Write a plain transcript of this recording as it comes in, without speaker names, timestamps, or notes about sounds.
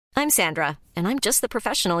I'm Sandra, and I'm just the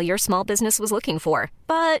professional your small business was looking for.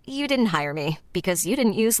 But you didn't hire me because you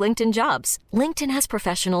didn't use LinkedIn Jobs. LinkedIn has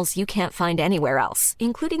professionals you can't find anywhere else,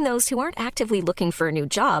 including those who aren't actively looking for a new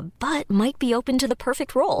job, but might be open to the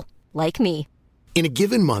perfect role, like me. In a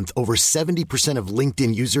given month, over 70% of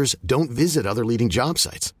LinkedIn users don't visit other leading job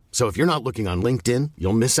sites. So if you're not looking on LinkedIn,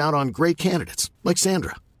 you'll miss out on great candidates like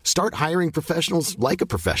Sandra. Start hiring professionals like a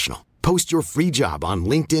professional. Post your free job on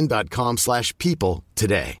linkedin.com/people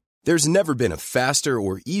today. There's never been a faster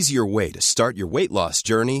or easier way to start your weight loss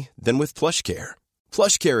journey than with PlushCare.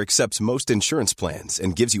 PlushCare accepts most insurance plans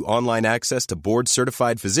and gives you online access to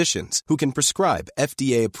board-certified physicians who can prescribe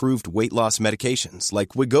FDA-approved weight loss medications like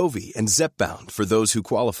Wegovy and Zepbound for those who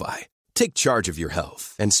qualify. Take charge of your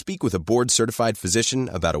health and speak with a board-certified physician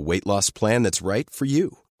about a weight loss plan that's right for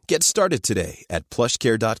you. Get started today at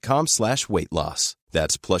plushcare.com/weight loss.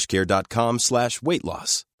 That's plushcare.com/weight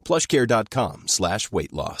loss.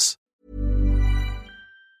 plushcare.com/weight loss.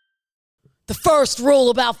 The first rule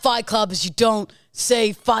about Fight Club is you don't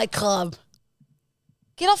say Fight Club.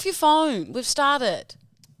 Get off your phone. We've started.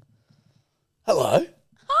 Hello.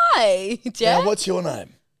 Hi, Jack. Now, what's your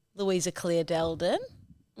name? Louisa Claire Delden.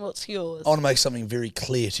 What's yours? I want to make something very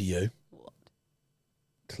clear to you. What?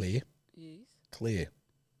 Clear? Yes. Clear.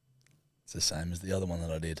 It's the same as the other one that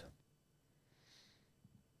I did.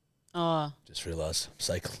 Oh. Just realised.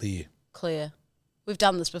 Say clear. Clear. We've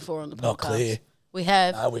done this before on the podcast. Not clear. We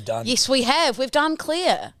have. No, we've done. Yes, we have. We've done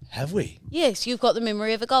clear. Have we? Yes, you've got the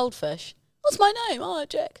memory of a goldfish. What's my name? Oh,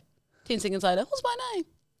 Jack. 10 seconds later, what's my name?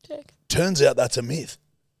 Jack. Turns out that's a myth.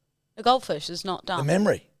 A goldfish is not dumb. The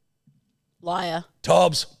memory. Liar.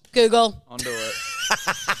 Tobbs. Google. Onto it.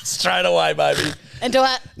 Straight away, baby. Into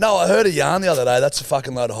it. No, I heard a yarn the other day. That's a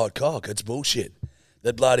fucking load of hot cock. It's bullshit.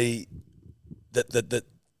 That bloody...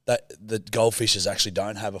 That goldfishes actually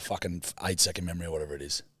don't have a fucking 8-second memory or whatever it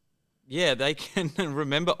is. Yeah, they can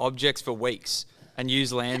remember objects for weeks and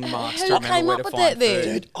use landmarks Who to remember came where up to with find that then?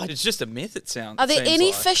 food. Dude, It's just a myth, it sounds. Are there seems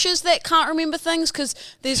any like. fishes that can't remember things? Because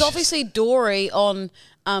there's obviously Dory on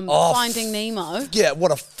Finding Nemo. Yeah,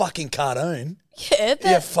 what a fucking cartoon. Yeah,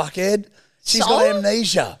 Yeah, fuckhead. She's So? got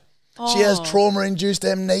amnesia. She has Oh. trauma-induced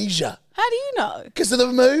amnesia. How do you know? Because of the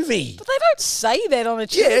movie. But they don't say that on a Yeah,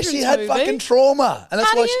 children's she had movie. fucking trauma. And that's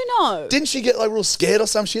How do why you know? Didn't she get like real scared or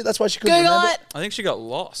some shit? That's why she couldn't Google remember. it. I think she got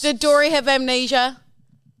lost. Did Dory have amnesia?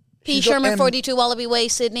 P. She's got Sherman, 42 Wallaby Way,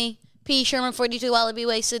 Sydney. P. Sherman, 42 Wallaby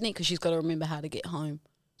Way, Sydney. Because she's got to remember how to get home.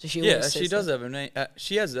 So she Yeah, always she says does that. have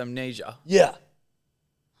she has amnesia. Yeah.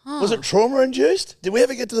 Was it trauma-induced? Did we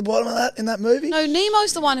ever get to the bottom of that in that movie? No,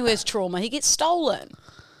 Nemo's the one who has trauma. He gets stolen.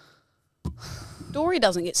 Dory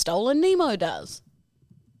doesn't get stolen. Nemo does.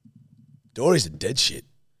 Dory's a dead shit.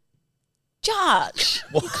 Judge,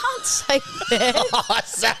 you can't say that.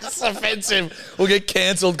 That's offensive. We'll get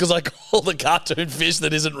cancelled because I call the cartoon fish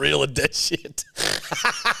that isn't real a dead shit.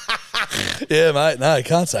 Yeah, mate. No, you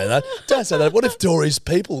can't say that. Don't say that. What if Dory's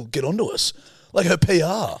people get onto us? Like her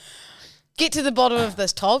PR. Get to the bottom of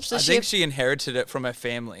this, Tobbs. I think she inherited it from her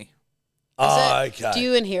family. Okay. Do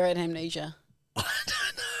you inherit amnesia? I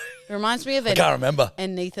don't know. It reminds me of I can't remember.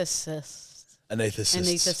 Anaesthetist.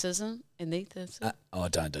 Anaesthetist. Anaesthetist. Oh,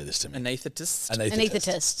 don't do this to me. Anaesthetist.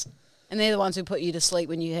 Anaesthetists. And they're the ones who put you to sleep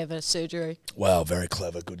when you have a surgery. Wow, very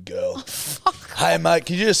clever. Good girl. Oh, fuck. Hey, mate,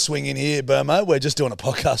 can you just swing in here, Burmo? We're just doing a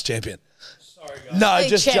podcast, champion. Sorry, guys. No, Hey,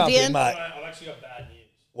 just jump in, champion. mate. I've actually got bad news.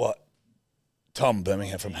 What? Tom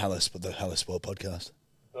Birmingham from Hallis, but the Hallis World podcast.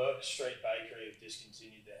 Burke Street Bakery have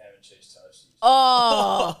discontinued their ham and cheese toasties.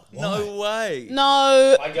 Oh, No way.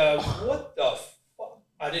 no. I go, what the fuck?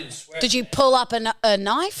 I didn't swear. Did you pull up a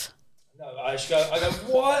knife? No, I go,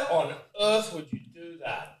 what on earth would you do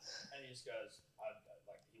that? And he just goes,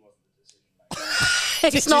 he wasn't the decision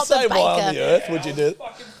maker. It's not Did you say the why on the baker. earth would you I do was it?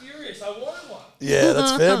 fucking furious. I wanted one. Yeah,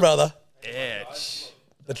 that's fair, brother. Yeah.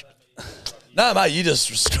 No, mate, you just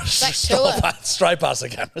straight past the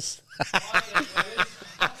cameras.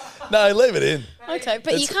 No, leave it in. Okay,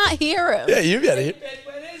 but you can't hear him. Yeah, you get it.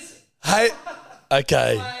 When is it? Hey,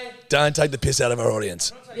 okay, don't take the piss out of our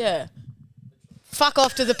audience. Yeah. Fuck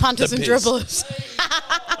off to the punters The and piss.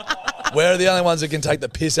 dribblers. We're the only ones that can take the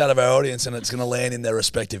piss out of our audience and it's going to land in their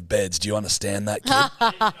respective beds. Do you understand that,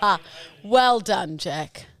 kid? Well done,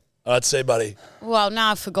 Jack. All right, see, buddy. Well,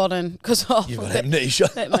 now I've forgotten because You've got amnesia.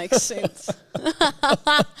 that makes sense.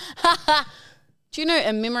 Do you know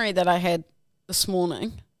a memory that I had this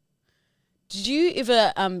morning? Did you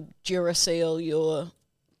ever Duracell your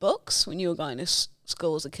books when you were going to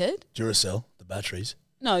school as a kid? Duracell, the batteries.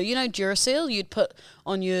 No, you know Duracell you'd put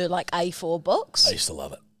on your like A4 books? I used to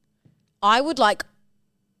love it. I would like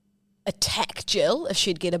attack Jill if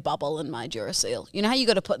she'd get a bubble in my Duracell. You know how you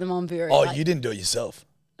got to put them on very Oh, like, you didn't do it yourself.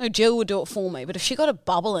 No, Jill would do it for me, but if she got a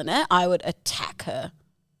bubble in it, I would attack her.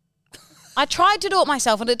 I tried to do it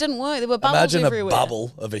myself and it didn't work. There were bubbles Imagine everywhere. a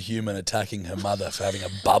bubble of a human attacking her mother for having a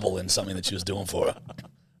bubble in something that she was doing for her.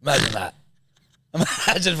 Imagine that.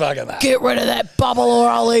 Imagine fucking that. Get rid of that bubble or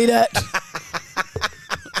I'll eat it.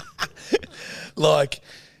 Like,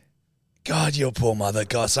 God, your poor mother.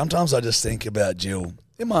 God, sometimes I just think about Jill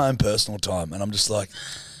in my own personal time, and I'm just like,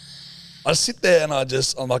 I sit there and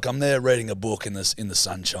I'm there reading a book in the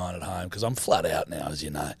sunshine at home because I'm flat out now, as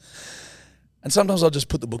you know. And sometimes I'll just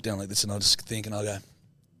put the book down like this and I'll just think and I'll go,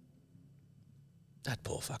 that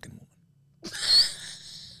poor fucking woman.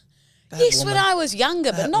 Yes, when I was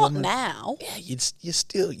younger, but not woman, now. Yeah, you'd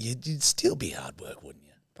still be hard work, wouldn't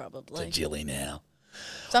you? Probably. To Jilly now.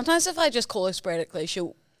 Sometimes if I just call her sporadically,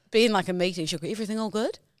 she'll be in like a meeting, she'll go, everything all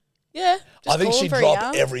good? Yeah. I think call her she'd for a drop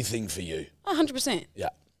yarn. everything for you. 100%. Yeah.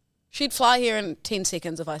 She'd fly here in 10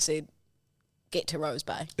 seconds if I said, get to Rose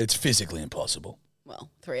Bay. It's physically impossible.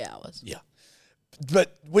 Well, 3 hours. Yeah.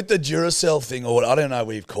 But with the Duracell thing, or I don't know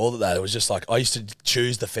what you've called it that, it was just like I used to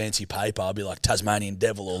choose the fancy paper. I'd be like Tasmanian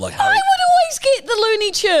Devil or like I would always get the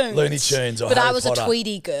Looney Tunes. Looney Tunes or But Harry I was Potter. a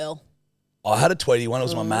Tweety girl. I had a Tweety one. It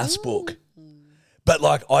was my maths book. But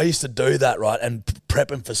like I used to do that, right, and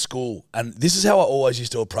prepping for school. And this is how I always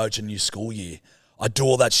used to approach a new school year. I do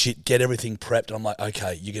all that shit, get everything prepped, and I'm like,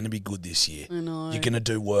 okay, you're going to be good this year. I know. You're going to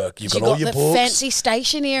do work. You've got all your the books. fancy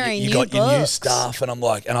stationery, You new got your new books. stuff, and I'm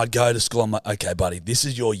like, and I'd go to school. I'm like, okay, buddy, this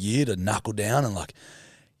is your year to knuckle down and like,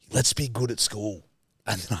 let's be good at school.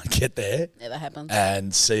 And then I'd get there. Never happens.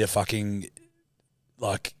 And see a fucking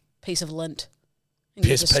like Piece of lint. And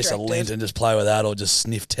you're piece of distracted. lint and just play with that, or just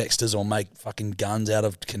sniff texters, or make fucking guns out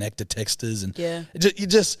of connector texters, and Yeah.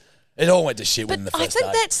 it all went to shit But within the I first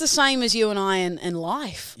think day. that's the same as you and I in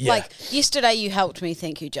life. Yeah. Like yesterday you helped me,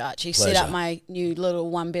 thank you, Jarch. You set up Pleasure. my new little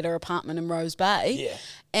one-bedder apartment in Rose Bay. Yeah.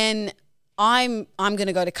 And I'm going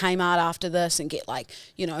to go to Kmart after this and get like,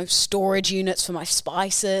 storage units for my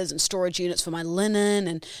spices and storage units for my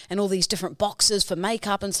linen and all these different boxes for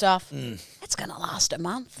makeup and stuff. It's going to last a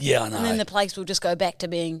month. Yeah, I know. And then the place will just go back to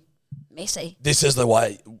being messy. This is the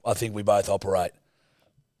way I think we both operate.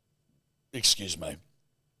 Excuse me.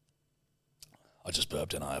 I just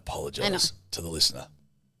burped and I apologise to the listener.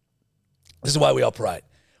 This is the way we operate.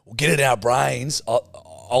 We'll get it in our brains.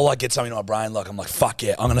 I'll like get something in my brain, like I'm like, fuck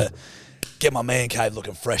yeah, I'm going to get my man cave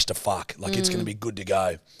looking fresh to fuck. Like it's going to be good to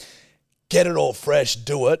go. Get it all fresh,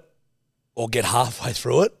 do it, or get halfway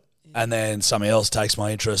through it, and then something else takes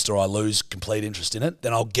my interest or I lose complete interest in it,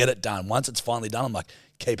 then I'll get it done. Once it's finally done, I'm like,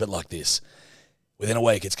 keep it like this. Within a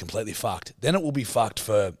week, it's completely fucked. Then it will be fucked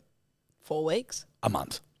for 4 weeks. a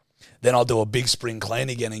month. Then I'll do a big spring clean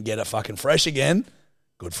again and get it fucking fresh again.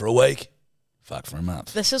 Good for a week. Fuck for a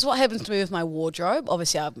month. This is what happens to me with my wardrobe.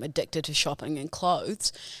 Obviously, I'm addicted to shopping and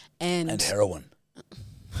clothes. And heroin.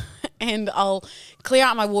 And I'll clear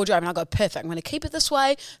out my wardrobe and I'll go, perfect, I'm going to keep it this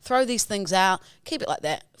way, throw these things out, keep it like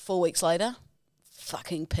that. 4 weeks later,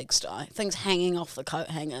 fucking pigsty. Things hanging off the coat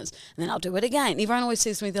hangers. And then I'll do it again. Everyone always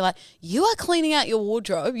says to me, they're like, you are cleaning out your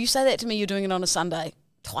wardrobe. You say that to me, you're doing it on a Sunday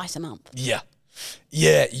twice a month. Yeah.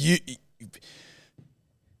 Yeah,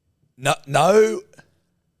 No,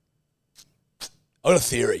 I got a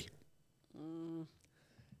theory.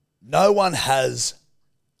 No one has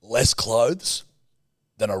less clothes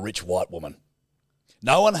than a rich white woman.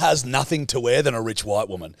 No one has nothing to wear than a rich white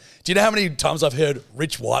woman. Do you know how many times I've heard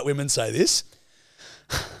rich white women say this?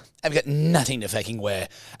 I've got nothing to fucking wear,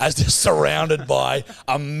 as they're surrounded by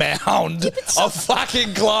a mound of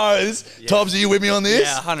fucking clothes. Yeah. Toms, are you with me on this?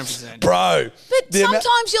 Yeah, 100%. Bro. But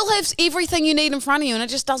sometimes you'll have everything you need in front of you and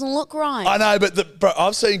it just doesn't look right. I know, but bro,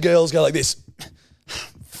 I've seen girls go like this.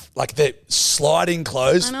 Like they're sliding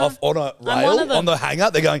clothes off on a rail, on the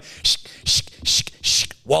hanger. They're going shk, shk, shk,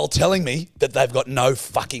 shk, while telling me that they've got no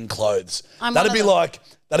fucking clothes. That'd be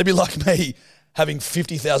like me having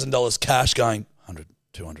 $50,000 cash going 100,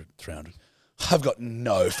 200, 300. I've got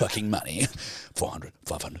no fucking money. 400,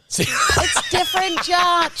 500. It's different,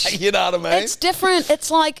 Judge. You know what I mean? It's different.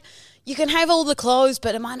 It's like you can have all the clothes,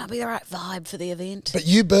 but it might not be the right vibe for the event. But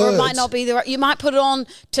you birds. Or it might not be the right. You might put it on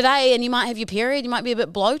today and you might have your period. You might be a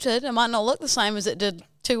bit bloated. It might not look the same as it did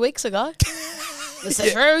 2 weeks ago. That's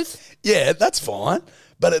the truth. Yeah, that's fine.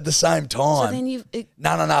 But at the same time, So then you.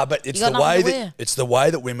 No. But it's the way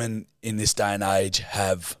that women in this day and age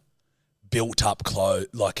have built up clothes.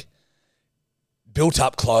 Like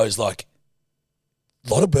a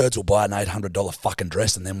lot of birds will buy an $800 fucking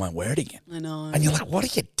dress and then won't wear it again. I know. And you're like, what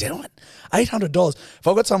are you doing? $800. If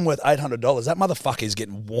I've got something worth $800, that motherfucker is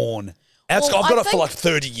getting worn I've Well, got I it for think like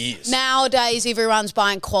 30 years. Nowadays, everyone's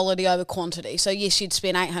buying quality over quantity. So, yes, you'd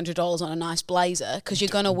spend $800 on a nice blazer because you're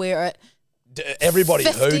going to wear it Everybody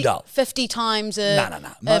who does. 50 times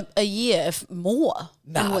a year, if more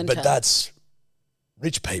in winter. But that's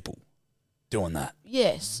rich people doing that.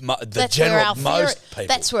 Yes. Most people.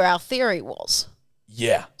 That's where our theory was.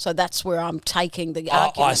 Yeah. So that's where I'm taking the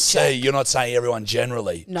argument. I see. Jack. You're not saying everyone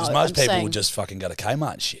generally. No, because most I'm people saying- will just fucking go to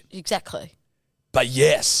Kmart and shit. Exactly. But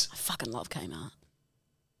yes. I fucking love Kmart.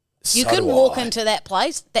 So You can do walk I. into that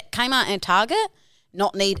place, that Kmart and Target,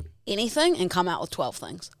 not need anything and come out with 12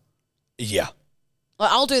 things. Yeah.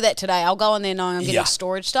 Like, I'll do that today. I'll go in there knowing I'm getting Yeah.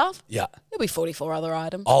 storage stuff. Yeah. There'll be 44 other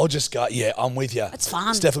items. I'll just go, yeah, I'm with you. It's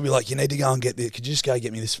fun. Steph will be like, you need to go and get this. Could you just go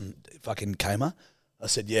get me this from fucking Kmart? I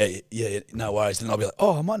said, yeah, no worries. Then I'll be like,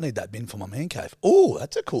 oh, I might need that bin for my man cave. Oh,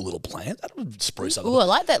 that's a cool little plant. That'll spruce up. Ooh, I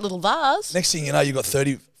like that little vase. Next thing you know, you've got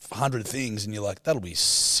 100 things and you're like, that'll be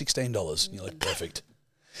 $16. And you're like, perfect.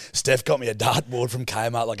 Steph got me a dartboard from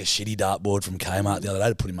Kmart, like a shitty dartboard from Kmart the other day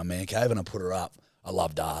to put in my man cave, and I put her up. I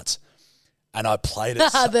love darts. And I played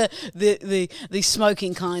it. the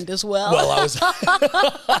smoking kind as well. Well, I was...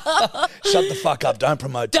 Shut the fuck up. Don't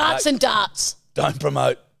promote... darts and darts. Don't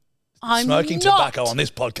promote I'm smoking not. tobacco on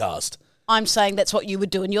this podcast. I'm saying that's what you would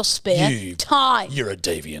do in your spare time. You're a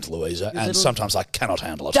deviant, Louisa, and sometimes I cannot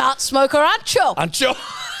handle it. Dart smoker, aren't you? Aren't you?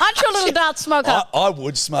 Aren't you a little dart smoker? I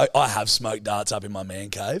would smoke. I have smoked darts up in my man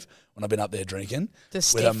cave when I've been up there drinking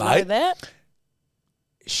Does with a Steph know mate. that?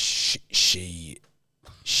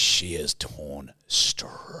 She has torn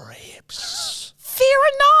strips. Fair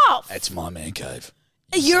enough. It's my man cave.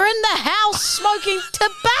 You're in the house smoking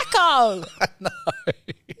tobacco. I know.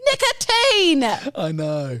 Nicotine. I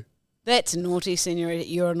know. That's naughty, senorita.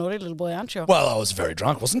 You're a naughty little boy, aren't you? Well, I was very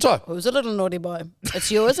drunk, wasn't I? Who's a little naughty boy?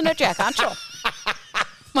 It's you, isn't it, Jack? Aren't you?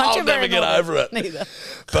 I'll never get over it. Neither.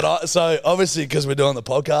 But so obviously, because we're doing the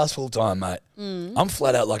podcast full time, mate, I'm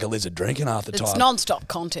flat out like a lizard drinking half the It's time. non-stop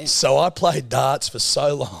content. So I played darts for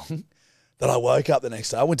so long that I woke up the next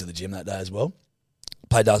day. I went to the gym that day as well.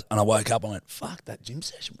 Played darts, and I woke up and went, fuck, that gym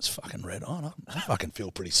session was fucking red on. I fucking feel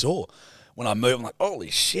pretty sore. When I moved, I'm like, holy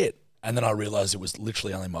shit. And then I realised it was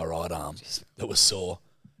literally only my right arm that was sore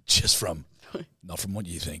just from, not from what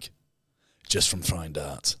you think, just from throwing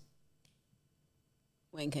darts.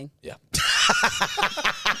 Winking. Yeah.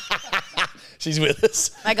 She's with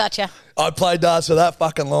us. I gotcha. I played darts for that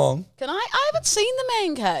fucking long. I haven't seen the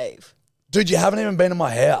man cave. Dude, you haven't even been to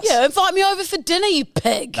my house. Yeah, invite me over for dinner, you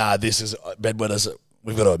pig. Nah, this is, bedwetters,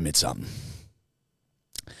 we've got to admit something.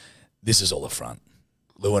 This is all a front.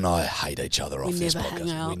 Lou and I hate each other off this never podcast.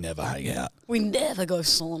 hang out. We never hang out. We never go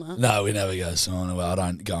sauna. No, we never go sauna. Well, I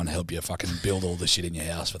don't go and help you fucking build all the shit in your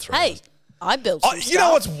house for 3 Hey, hours. I built Oh, some you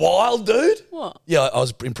know what's wild, dude? What? Yeah, I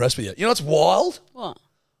was impressed with you. You know what's wild? What?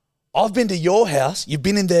 I've been to your house. You've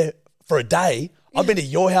been in there for a day. I've been to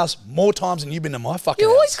your house more times than you've been to my fucking You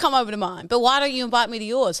house. always come over to mine, but why don't you invite me to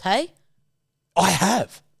yours, hey? I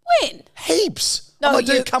have. When? Heaps. No, I'm like,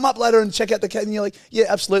 you- dude, come up later and check out the cat. And you're like, yeah,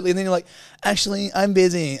 absolutely. And then you're like, actually, I'm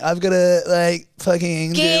busy. I've got to, like,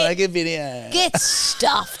 fucking do, Get- like, a video. Get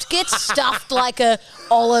stuffed. Get stuffed like a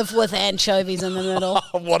olive with anchovies in the middle.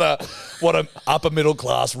 What a upper middle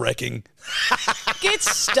class wrecking. Get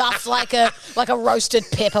stuffed like a roasted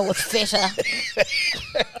pepper with feta.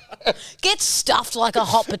 Get stuffed like a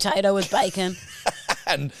hot potato with bacon.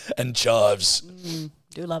 and chives.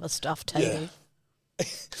 Do love a stuffed tater.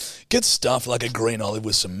 Get stuffed like a green olive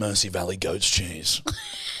with some Mercy Valley goat's cheese.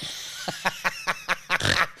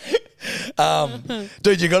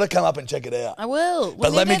 Dude, you got to come up and check it out. I will.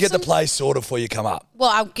 But let me get the place sorted before you come up. Well,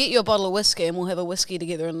 I'll get you a bottle of whiskey and we'll have a whiskey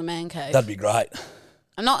together in the man cave. That'd be great.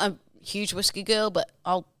 I'm not a huge whiskey girl, but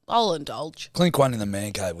I'll indulge. Clink one in the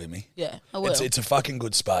man cave with me. Yeah, I will. It's a fucking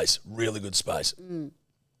good space. Really good space.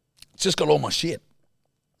 It's just got all my shit.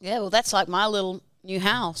 Yeah, well, that's like my little new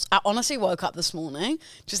house. I honestly woke up this morning,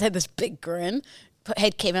 just had this big grin,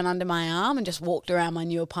 had Kevin under my arm and just walked around my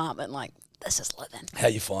new apartment like, this is living. How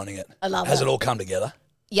you finding it? I love Has it. it all come together?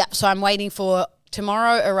 Yep, so I'm waiting for,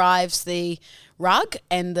 tomorrow arrives the rug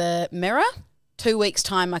and the mirror. 2 weeks'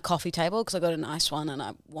 time, my coffee table, because I got a nice one and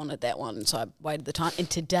I wanted that one, so I waited the time. And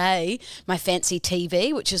today, my fancy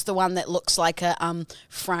TV, which is the one that looks like a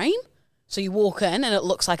frame. So you walk in and it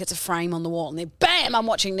looks like it's a frame on the wall. And then bam, I'm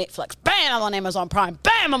watching Netflix. Bam, I'm on Amazon Prime.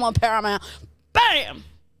 Bam, I'm on Paramount. Bam.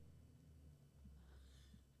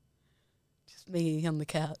 Just me on the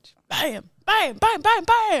couch. Bam, bam, bam, bam,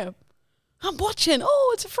 bam. I'm watching.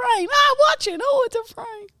 Oh, it's a frame. I'm watching. Oh, it's a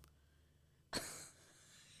frame.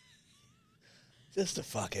 Just a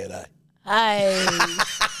fuckhead, eh? Hey.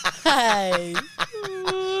 Hey.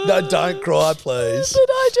 No, don't cry, please. But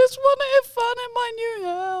I just want to have fun in my new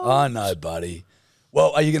house. I know, buddy.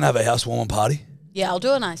 Well, are you going to have a housewarming party? Yeah, I'll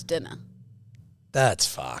do a nice dinner. That's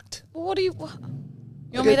fucked. Well, what do you... What?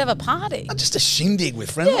 You want me to have a party? Just a shindig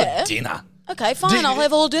with friends, Yeah. like dinner. Okay, fine. I'll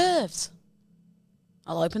have hors d'oeuvres.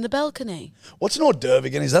 I'll open the balcony. What's an hors d'oeuvre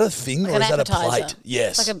again? Is that a thing Like or an is that a appetizer. plate?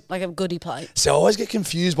 Yes. Like a goodie plate. So I always get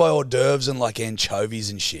confused by hors d'oeuvres and like anchovies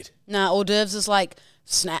and shit. No, hors d'oeuvres is like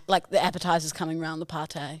like the appetizers coming around the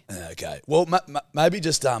party. Okay. Well, maybe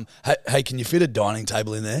just hey, can you fit a dining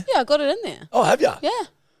table in there? Yeah, I got it in there. Oh, have you?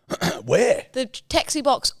 Yeah. Where? The taxi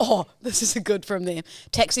box. Oh, this is a good from them.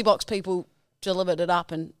 Taxi box people delivered it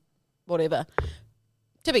up and whatever.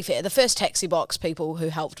 To be fair, the first taxi box people who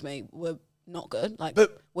helped me were not good. Like,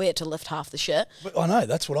 we had to lift half the shit. But I know,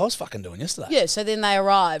 that's what I was fucking doing yesterday. Yeah, so then they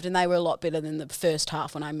arrived and they were a lot better than the first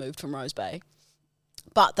half when I moved from Rose Bay.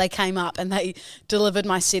 But they came up and they delivered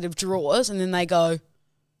my set of drawers and then they go,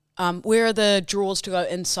 where are the drawers to go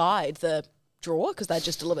inside the drawer? Because they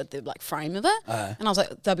just delivered the like frame of it. And I was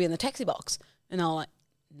like, they'll be in the taxi box. And they were like,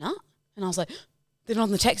 no. And I was like, they're not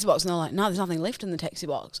in the taxi box. And they're like, no, there's nothing left in the taxi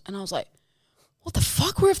box. And I was like, what the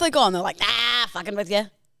fuck? Where have they gone? They're like, nah, fucking with you.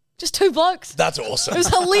 Just two blokes. That's awesome. It was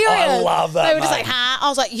hilarious. I love that. They were just mate. like, huh? I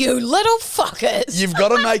was like, you little fuckers. You've got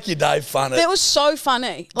to make your day fun. That was so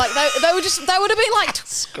funny. Like they would have been like,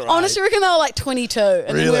 great. honestly, I reckon they were like 22, and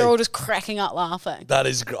then we Really? were all just cracking up laughing. That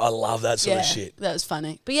is, I love that sort Yeah, of shit. that was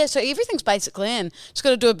funny. But yeah, so everything's basically in. Just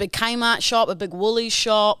got to do a big Kmart shop, a big Woolies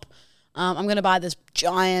shop. I'm going to buy this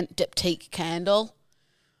giant diptyque candle,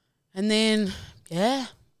 and then yeah,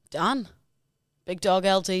 done. Big Dog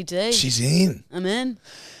LTD. She's in. I'm in.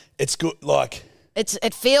 It's good. Like it's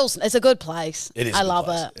a good place. it is. I a good love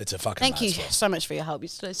place. it. It's a fucking. Thank you nice place. so much for your help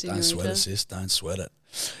yesterday, Don't sweat Senorita. it, sis. Don't sweat it.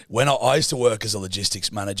 When I used to work as a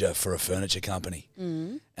logistics manager for a furniture company,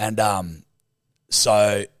 and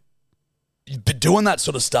so but doing that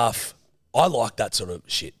sort of stuff, I like that sort of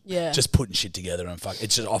shit. Yeah. Just putting shit together and fuck.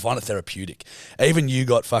 It's just I find it therapeutic. Even you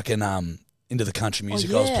got fucking into the country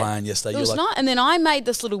music I was playing yesterday. It was you were like, nice. And then I made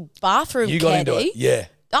this little bathroom you got caddy. into it, yeah.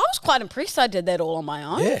 I was quite impressed I did that all on my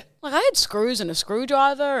own. Yeah. Like I had screws and a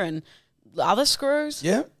screwdriver and other screws.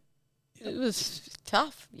 Yeah. It was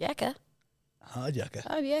tough. Yakka. Hard yakka.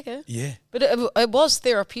 Oh, yakka. Yeah. But it was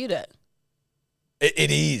therapeutic.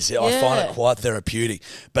 It is. I find it Yeah. quite therapeutic.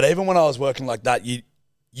 But even when I was working like that, you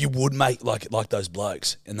would make like those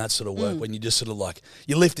blokes in that sort of work when you just sort of like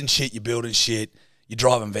you're lifting shit, you're building shit, you're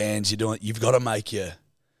driving vans, you're doing. You've got to make your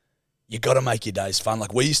days fun.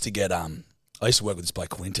 Like we used to get I used to work with this bloke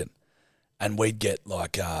Quinton, and we'd get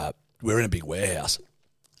like we were in a big warehouse,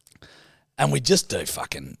 and we just do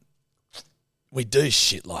we do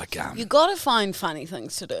shit like You got to find funny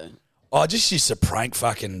things to do. I just used to prank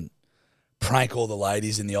all the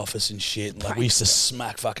ladies in the office and shit. Like we used to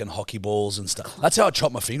smack fucking hockey balls and stuff. That's how I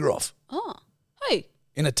chopped my finger off Oh, hey,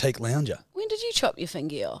 in a teak lounger. when did you chop your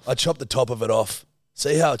finger off? I chopped the top of it off.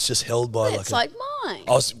 See how it's just held by It's like mine.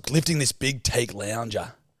 I was lifting this big teak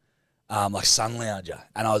lounger, like sun lounger,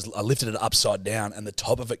 and I lifted it upside down, and the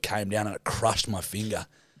top of it came down and it crushed my finger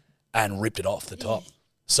and ripped it off the top.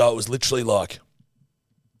 So it was literally like,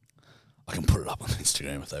 I can put it up on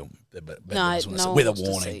Instagram if they No with a one wants to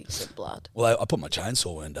warning. see some blood. Well, I put my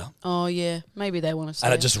chainsaw wound up. Oh yeah, maybe they want to see.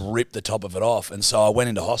 And it just ripped the top of it off. And so I went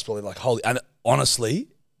into hospital like, holy, and honestly,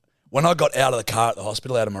 when I got out of the car at the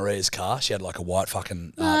hospital, out of Maria's car, she had like a white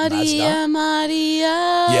fucking Mazda.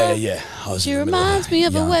 Maria. Yeah. I was She in the middle of reminds me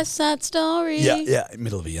of a yarn. West Side Story. Yeah,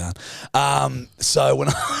 middle of a yarn. So when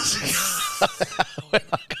when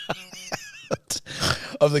I got out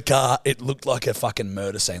of the car, it looked like a fucking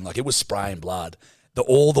murder scene. Like it was spraying blood.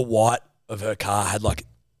 All the white of her car had like,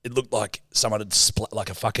 it looked like someone had like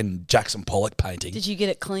a fucking Jackson Pollock painting. Did you get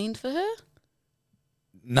it cleaned for her?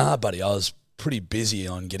 Nah, buddy, I was pretty busy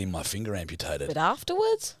on getting my finger amputated. But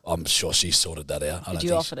afterwards? I'm sure she sorted that out. Did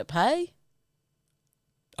you offer to pay?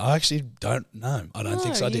 I actually don't know. I don't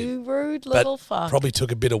think so. I did. You rude But little fuck. probably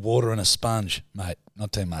took a bit of water and a sponge, mate.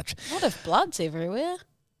 Not too much. What if blood's everywhere?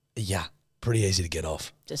 Yeah, pretty easy to get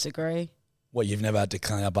off. Disagree. What, you've never had to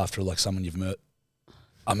clean up after like someone you've met?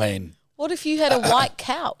 I mean, What if you had a white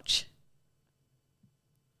couch?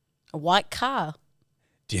 A white car?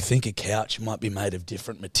 do you think a couch might be made of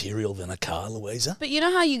different material than a car, Louisa? But you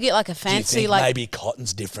know how you get like a Do you fancy think like maybe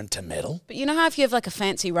cotton's different to metal? But you know how if you have like a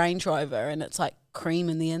fancy Range Rover and it's like cream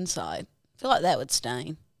in the inside? I feel like that would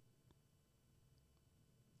stain.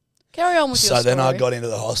 Carry on with your So story. then I got into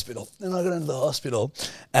the hospital.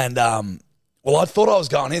 And well, I thought I was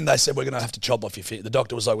going in. They said, we're going to have to chop off your finger. The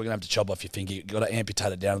doctor was like, we're going to have to chop off your finger. You've got to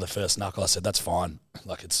amputate it down to the first knuckle. I said, that's fine.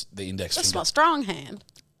 Like it's the index That's finger. my strong hand.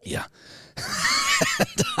 Yeah.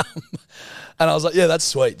 And I was like, yeah, that's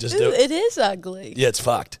sweet. Just do it. It is ugly. Yeah, it's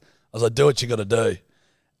fucked. I was like, do what you got to do.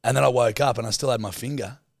 And then I woke up and I still had my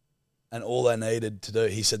finger. And all they needed to do,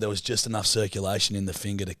 he said there was just enough circulation in the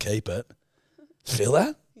finger to keep it. Feel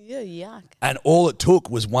that? Yeah, yuck. And all it took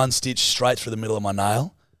was one stitch straight through the middle of my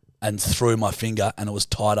nail and through my finger, and it was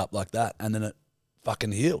tied up like that. And then it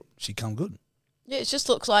fucking healed. She come good. Yeah, it just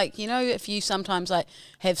looks like, you know, if you sometimes like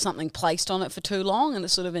have something placed on it for too long and it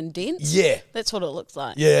sort of indents. Yeah. That's what it looks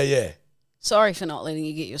like. Yeah, yeah. Sorry for not letting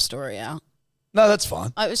you get your story out. No, that's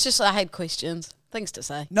fine. It was just I had questions, things to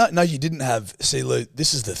say. No, you didn't have. See, Lou,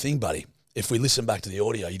 this is the thing, buddy. If we listen back to the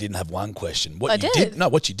audio, you didn't have one question. What you did. No,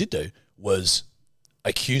 what you did do was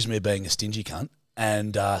accuse me of being a stingy cunt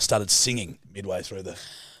and started singing midway through the.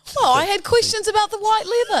 Oh, I had questions about the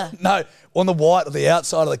white leather. No, on the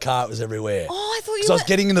outside of the car, it was everywhere. Oh, I thought you were. So I was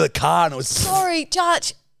getting into the car and it was. Sorry,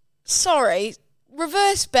 Judge. Sorry.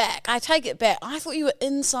 Reverse back. I take it back. I thought you were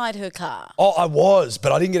inside her car. Oh, I was,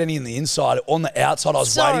 but I didn't get any in the inside. On the outside, I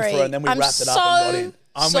was waiting for her, and then we wrapped it up and got in.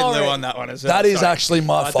 I'm with Lou on that one as well. That is actually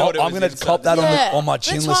my fault. I'm going to cop that on my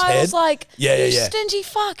chinless That's why head. I was like, yeah. stingy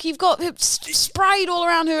fuck. You've got sprayed all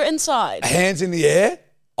around her inside. Hands in the air.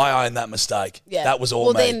 I own that mistake. Yeah. That was all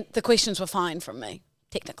me. Well, then the questions were fine from me,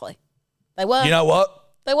 technically. They were. You know what?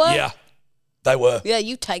 They were? Yeah, they were. Yeah,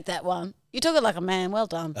 you take that one. You took it like a man. Well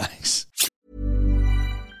done. Thanks.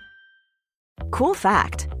 Cool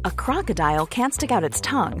fact, a crocodile can't stick out its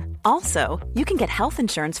tongue. Also, you can get health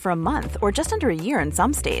insurance for a month or just under a year in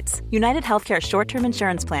some states. United Healthcare short-term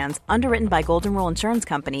insurance plans, underwritten by Golden Rule Insurance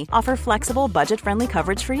Company, offer flexible, budget-friendly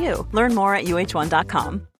coverage for you. Learn more at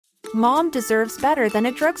uh1.com. Mom deserves better than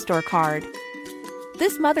a drugstore card.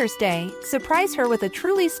 This Mother's Day, surprise her with a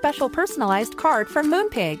truly special personalized card from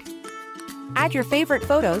Moonpig. Add your favorite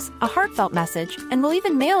photos, a heartfelt message, and we'll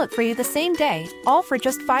even mail it for you the same day, all for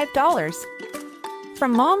just $5.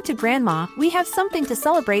 From mom to grandma, we have something to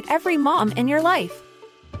celebrate every mom in your life.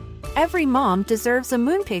 Every mom deserves a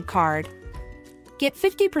Moonpig card. Get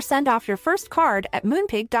 50% off your first card at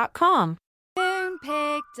moonpig.com.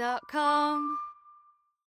 Moonpig.com.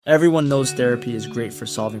 Everyone knows therapy is great for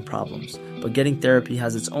solving problems, but getting therapy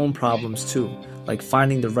has its own problems too, like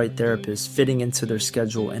finding the right therapist, fitting into their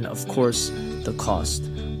schedule, and of course, the cost.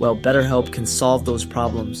 Well, BetterHelp can solve those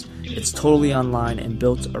problems. It's totally online and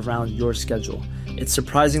built around your schedule. It's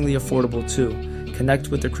surprisingly affordable too. Connect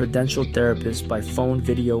with a credentialed therapist by phone,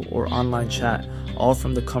 video, or online chat, all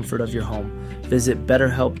from the comfort of your home. Visit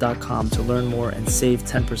BetterHelp.com to learn more and save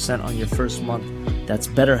 10% on your first month. That's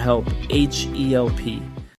BetterHelp, H-E-L-P.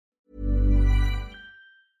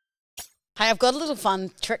 Hey, I've got a little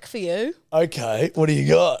fun trick for you. Okay, what do you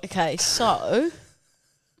got? Okay, so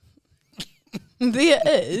there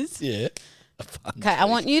is. Yeah. Okay, I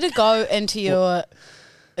want you to go into your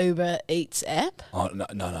Uber Eats app. Oh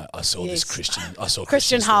no! I saw this Christian. I saw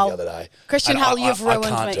Christian Hull the other day. Christian Hull, you've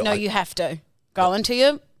ruined me. No, you have to go into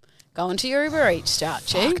your Uber Eats,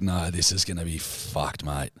 Starchy. Fuck no, this is going to be fucked,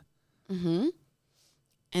 mate. And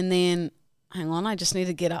then, hang on, I just need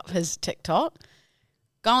to get up his TikTok.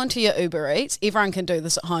 Go into your Uber Eats. Everyone can do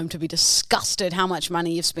this at home to be disgusted how much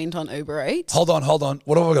money you've spent on Uber Eats. Hold on.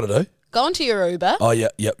 What have I got to do? Go into your Uber. Oh,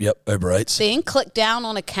 yep. Uber Eats. Then click down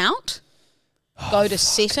on account. Go to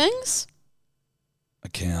settings.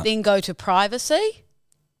 Account. Then go to privacy.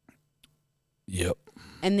 Yep.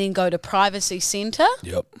 And then go to privacy center.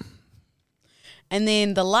 Yep. And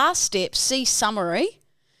then the last step, see summary.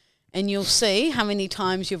 And you'll see how many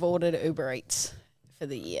times you've ordered Uber Eats for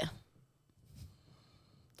the year.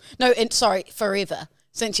 No, forever,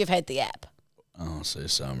 since you've had the app. Oh, see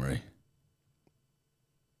summary.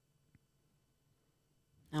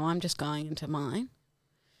 Now I'm just going into mine.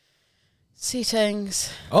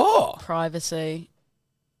 Settings. Oh. Privacy.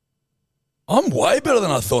 I'm way better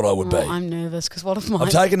than I thought I would be. I'm nervous because what if mine... I've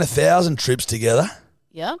taken 1,000 trips together.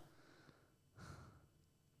 Yep.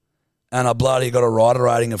 And I bloody got a rider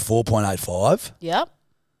rating of 4.85. Yep.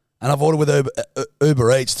 And I've ordered with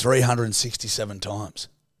Uber Eats 367 times.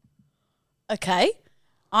 Okay.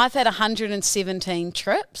 I've had 117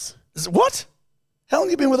 trips. What? How long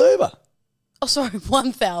have you been with Uber? Oh, sorry,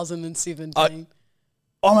 1,017. I'm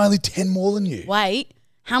only 10 more than you. Wait,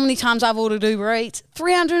 how many times I've ordered Uber Eats?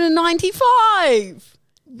 395.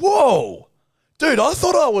 Whoa. Dude, I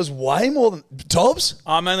thought I was way more than... Tobbs?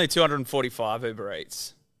 I'm only 245 Uber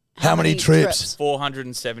Eats. How many trips?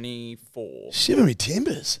 474. Shiver me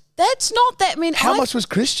timbers. That's not that many. How much was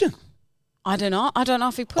Christian? I don't know. I don't know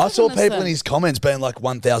if he put I it saw in people thing. in his comments being like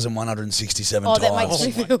 1,167 times. Oh, that makes me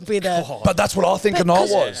feel better. But that's what I think a night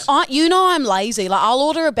was. You know I'm lazy. Like I'll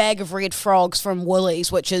order a bag of red frogs from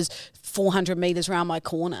Woolies, which is 400 metres round the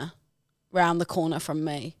corner from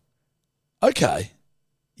me. Okay.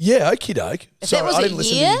 Yeah, okie doke. If Sorry, that was I a didn't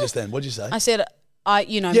listen to year, you just then. What'd you say? I said,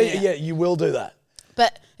 Yeah, you will do that.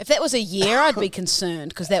 But if that was a year, I'd be concerned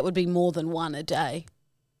because that would be more than one a day.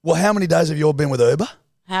 Well, how many days have you all been with Uber?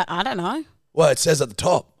 I don't know. Well, it says at the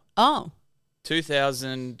top. Oh.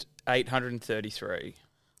 2,833.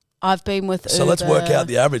 I've been with So Uber. let's work out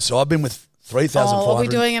the average. So I've been with 3,400. Oh, are we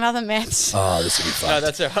doing another maths? Oh, this will be fun. No,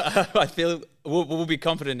 that's I feel we'll be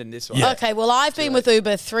confident in this one. Yeah. Okay, well, I've been with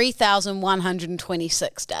Uber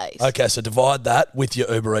 3,126 days. Okay, so divide that with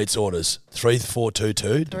your Uber Eats orders.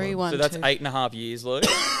 3,422. 312. So that's 8.5 years, Lou.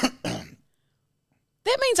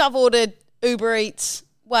 That means I've ordered Uber Eats.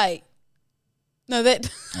 Wait. No, that...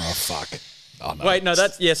 Oh, fuck. Oh, no. Wait, no,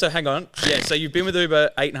 that's so hang on. Yeah, so you've been with Uber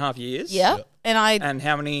 8.5 years. Yeah. And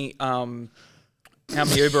how many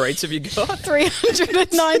Uber Eats have you got?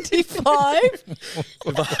 395.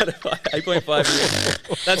 Divided by 8.5 years.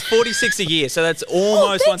 That's 46 a year, so that's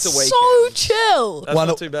almost once a week. so chill. That's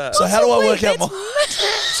not too bad. So how do I work out my... Why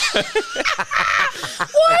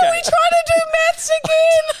are we trying to do maths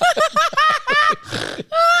again?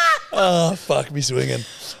 Oh, fuck me swinging.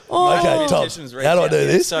 Oh. Okay, Tom, how do I do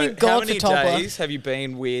this? So God how for many Topper. days have you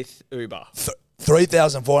been with Uber?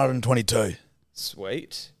 3,422.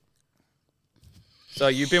 Sweet. So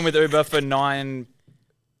you've been with Uber for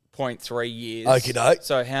 9.3 years. Okie doke.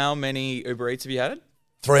 So how many Uber Eats have you had?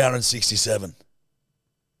 367.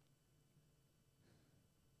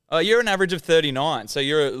 Oh, you're an average of 39, so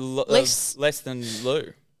you're less than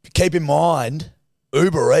Lou. Keep in mind,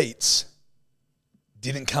 Uber Eats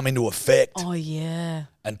didn't come into effect Oh, yeah.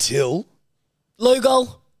 until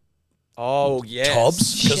Legal. Oh, yes.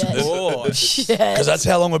 Tobbs. Shit. Because that's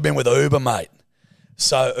how long we've been with Uber, mate.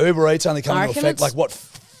 So Uber Eats only come I into reckon effect it's- like what?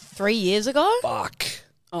 3 years ago? Fuck.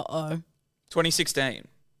 Uh-oh. 2016,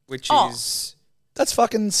 which is That's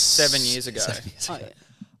fucking 7 years ago. 7 years Oh, ago. yeah.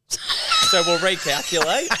 So we'll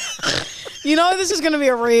recalculate. You know this is going to be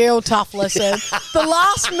a real tough listen. The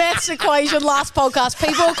last maths equation, last podcast,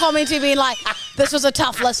 people were commenting being like, this was a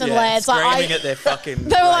tough listen, lads. Like, Screaming at their fucking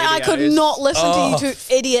they were like, I could radios. not listen to you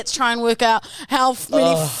two idiots try and work out how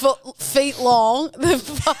many feet long the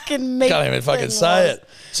fucking meat Can't even fucking thing say was. it.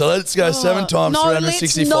 So let's go 7 times No,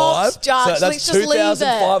 365. let's not, Judge. So that's Let's just leave it.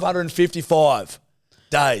 2,555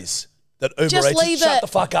 days that Uber Just Eats. leave Shut it. the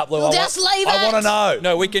fuck up, Lou. Just leave I want to it. know.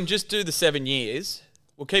 No, we can just do the 7 years.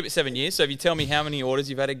 We'll keep it 7 years. So if you tell me how many orders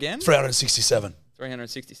you've had again, 367.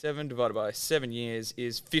 367 divided by 7 years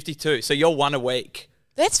is 52. So you're one a week.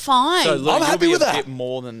 That's fine. So Lou, I'm you'll happy be with a that. bit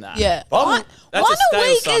more than that. yeah. I'm- That's one a stale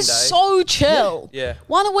week is Sunday. so chill. Yeah.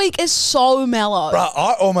 One a week is so mellow. Bro,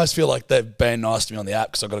 I almost feel like they've been nice to me on the app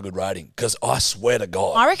because I got a good rating. Because I swear to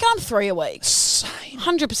God. I reckon I'm 3 a week. Same.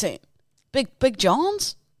 100%. Big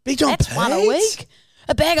John's? Big John That's one a Pete's? week.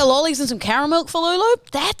 A bag of lollies and some caramel milk for Lulu?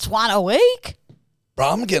 That's one a week. Bro,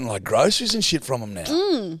 I'm getting like groceries and shit from them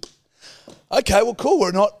now. Okay, well, cool.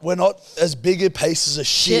 We're not as big a pieces of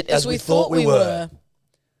shit as we thought we were.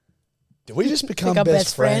 Did we just become Become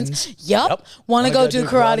best friends? Yup. Want to go do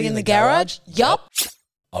karate in the garage? Yup.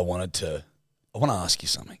 I want to ask you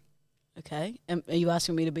something. Okay. Are you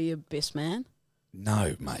asking me to be your best man?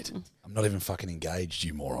 No, mate. I'm not even fucking engaged,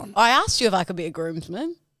 you moron. I asked you if I could be a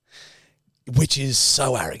groomsman. Which is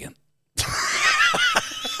so arrogant.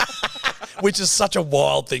 Which is such a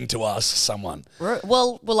wild thing to ask someone.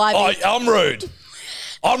 Well, will I be, I'm rude.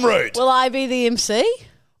 I'm rude. will I be the MC?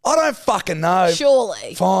 I don't fucking know.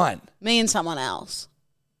 Surely. Fine. Me and someone else.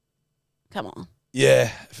 Come on. Yeah.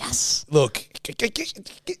 Yes. Look. You'll be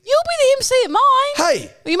the MC at mine.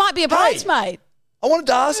 Hey, Well, you might be a bridesmaid. I wanted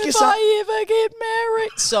to ask you If something. I ever get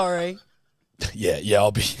married. Sorry. Yeah,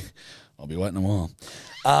 I'll be waiting a while.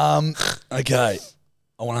 Okay,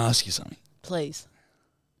 I want to ask you something. Please.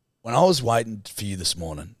 When I was waiting for you this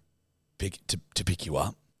morning, to pick you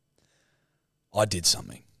up, I did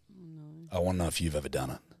something. I want to know if you've ever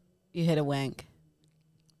done it. You had a wank.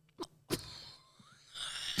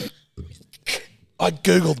 I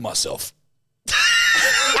Googled myself.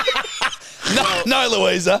 No,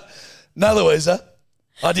 Louisa.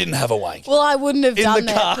 I didn't have a wank. Well, I wouldn't have In done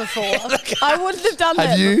the that car. before. I wouldn't have done that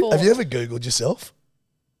Have you before. ever Googled yourself?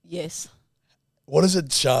 Yes. What does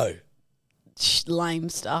it show? Lame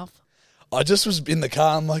stuff. I just was in the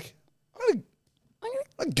car. I'm like, I'm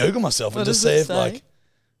gonna Google myself What and just does see it if say? like,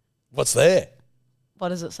 what's there. What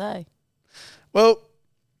does it say? Well,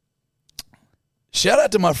 shout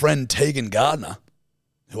out to my friend Tegan Gardner,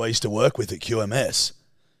 who I used to work with at QMS.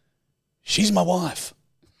 She's my wife.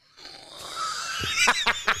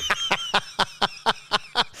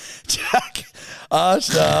 Jack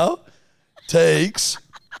Arsenal takes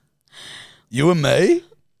You and me.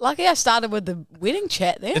 Lucky I started with the wedding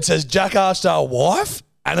chat there. It says Jack asked our wife,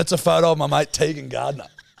 and it's a photo of my mate Tegan Gardner.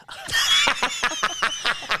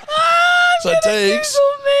 So Teagues,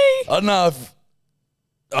 I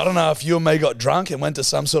don't know if you and me got drunk and went to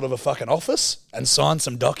some sort of a fucking office and signed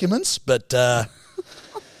some documents, but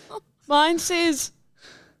mine says,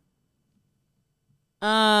 who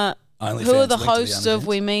are the hosts of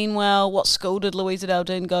We Mean Well? What school did Louisa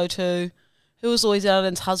Daldin go to? Who was Louisa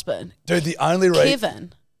Daldin's husband? Dude, the only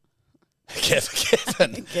Kevin.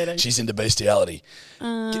 Kevin. She's into bestiality.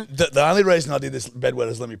 The only reason I did this,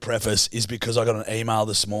 bedwetters, let me preface, is because I got an email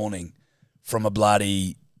this morning from a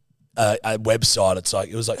bloody a website.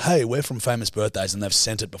 It was like, hey, we're from Famous Birthdays, and they've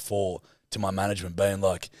sent it before to my management being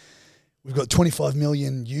like, we've got 25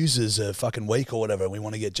 million users a fucking week or whatever, and we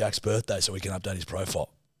want to get Jack's birthday so we can update his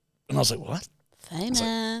profile. And I was like, what?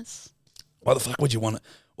 Famous. Like, why the fuck would you want to,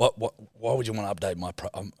 why would you want to update my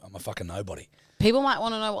I'm a fucking nobody. People might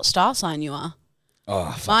want to know what star sign you are.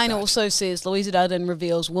 Oh, fuck Mine that. also says Louisa Daldin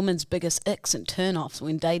reveals women's biggest icks and turn-offs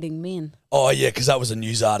when dating men. Oh, yeah, because that was a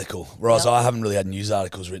news article. Whereas I haven't really had news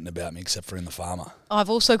articles written about me except for in The Farmer. I've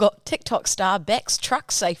also got TikTok star Beck's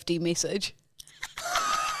truck safety message.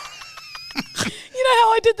 You know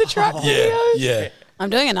how I did the truck videos? Yeah. I'm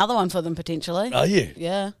doing another one for them potentially. Are you?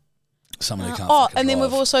 Yeah. Someone who can't Oh, fucking and then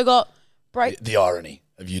drive. we've also got The irony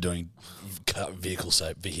of you doing vehicle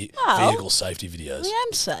safety videos. I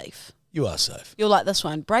am safe. You are safe. You'll like this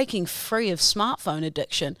one. Breaking free of smartphone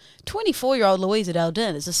addiction. 24-year-old Louisa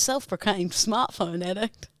Daldin is a self-proclaimed smartphone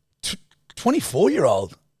addict.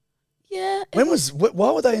 24-year-old? Yeah.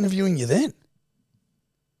 Why were they interviewing you then?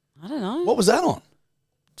 I don't know. What was that on?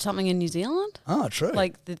 Something in New Zealand? Oh, true.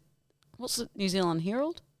 Like, what's the New Zealand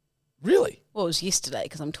Herald? Really? Well, it was yesterday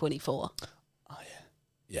because I'm 24. Oh, yeah.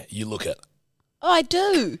 Yeah, you look at... Oh, I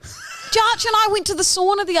do. Jarch and I went to the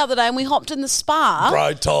sauna the other day and we hopped in the spa.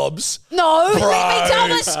 Bro, Tobbs. No, Bro. let me tell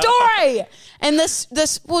the story. And this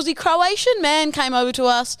was he Croatian man came over to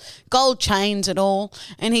us, gold chains and all,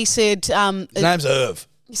 and he said, His name's Irv.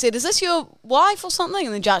 He said, is this your wife or something?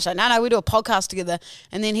 And then Jarch said, no, we do a podcast together.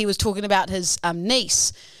 And then he was talking about his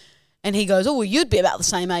niece, and he goes, oh, well, you'd be about the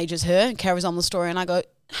same age as her, and carries on the story. And I go,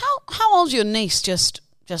 how old's your niece? Just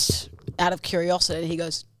out of curiosity. And he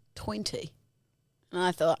goes, 20. And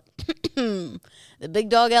I thought, the big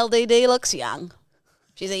dog LDD looks young.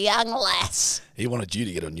 She's a young lass. He wanted you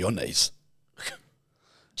to get on your knees.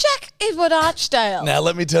 Jack Edward Archdale. Now,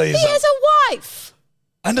 let me tell you He something. has a wife.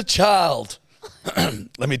 And a child.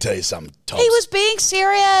 Let me tell you something, Tobbs. He was being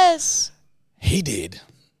serious. He did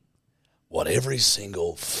what every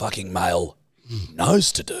single fucking male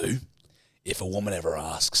knows to do if a woman ever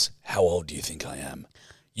asks, how old do you think I am?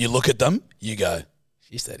 You look at them, you go,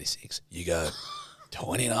 she's 36. You go,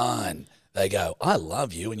 29. They go, I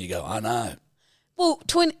love you. And you go, I know. Well,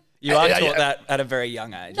 20... You are taught that at a very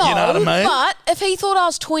young age. No, You know what I mean? But if he thought I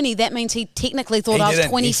was 20, that means he technically thought I was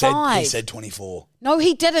didn't. 25. He said 24. No,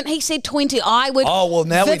 he didn't. He said 20. I would Oh, well,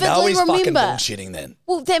 now we know vividly he's fucking remember. bullshitting then.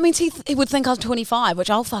 Well, that means he would think I was 25,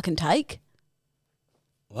 which I'll fucking take.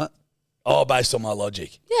 What? Oh, based on my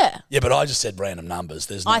logic. Yeah. Yeah, but I just said random numbers.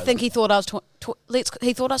 There's no, I think he thought I was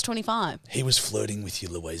he thought I was 25. he was flirting with you,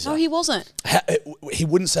 Louisa. No, he wasn't. He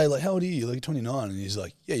wouldn't say, like, how old are you? You're like 29. And he's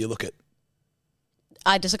like, yeah, you look at...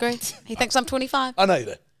 I disagree. He thinks I'm 25. I know you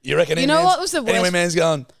do. You reckon You know what was the worst? Anyway, man's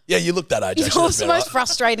going, yeah, you look that age. You know actually, what's the that's most about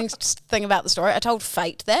frustrating thing about the story? I told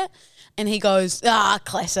Fate that, and he goes,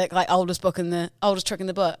 classic, like oldest trick in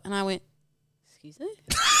the book. And I went, excuse me?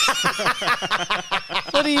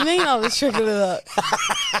 What do you mean oldest trick in the book?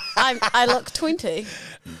 I look 20.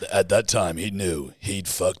 right. At that time, he knew he'd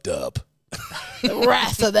fucked up. The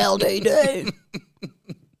wrath of LDD.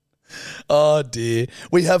 Oh, dear.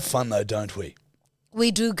 We have fun, though, don't we?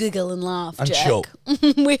 We do giggle and laugh, I'm Jack. sure.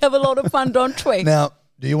 We have a lot of fun, don't we? Now,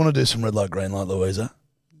 do you want to do some red light, green light, Louisa?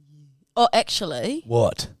 Oh, actually,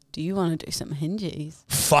 What? do you want to do some hingies?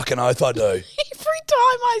 Fucking oath I do. Every time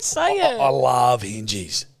I say it. I love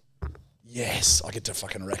hingies. Yes, I get to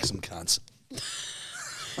fucking wreck some cunts.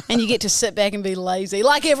 And you get to sit back and be lazy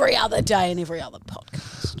like every other day and every other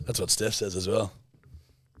podcast. That's what Steph says as well.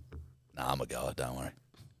 Nah, I'm a goer, don't worry.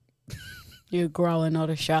 You're a grower, not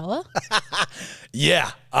a shower.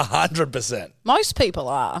 Yeah, 100%. Most people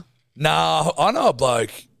are. No, I know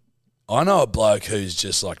a bloke who's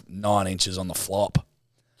just like 9 inches on the flop.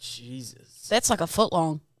 Jesus. That's like a foot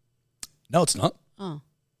long. No, it's not. Oh.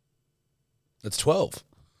 It's 12.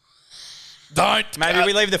 Don't. Maybe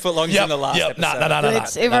we leave the footlongs in the last episode. No.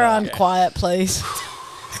 Let's everyone quiet, please.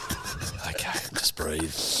 Okay, just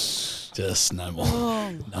breathe. Just no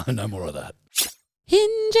more. No more of that.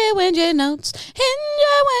 Hinge notes.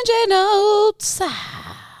 Hinge notes.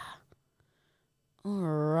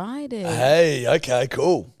 Alrighty. Hey, okay,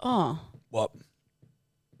 cool. Oh, What?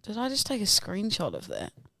 did I just take a screenshot of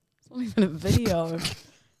that? It's not even a video.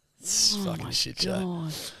 It's fucking my shit show.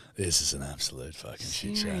 God. This is an absolute fucking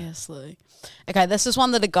shit show. Seriously. Okay, this is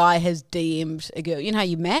one that a guy has DM'd a girl. You know how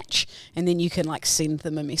you match and then you can like send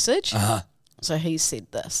them a message? Uh-huh. So he said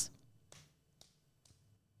this.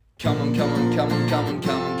 Come on, Camille,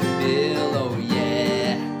 oh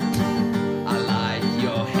yeah. I like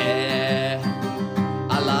your hair.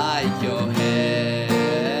 I like your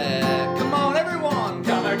hair. Come on, everyone.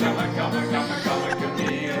 Come on,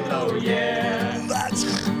 Camille, oh yeah.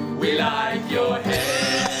 We like your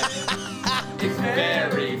hair. It's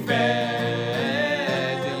very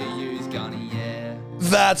fair. Do you use Garnier?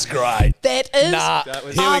 That's great. That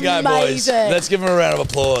is Here we go, boys. amazing. Let's give him a round of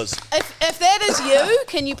applause. If that is you,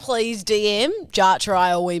 can you please DM Jarch or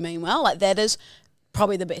I or we mean well? Like that is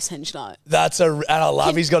probably the best Hinge note. And I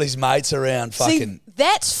love he's got his mates around fucking. See,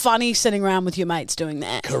 that's funny sitting around with your mates doing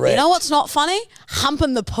that. Correct. You know what's not funny?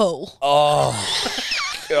 Humping the pool. Oh,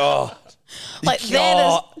 God. Like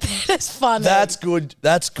that is funny. That's good.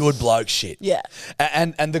 That's good bloke shit. Yeah.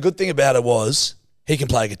 And the good thing about it was he can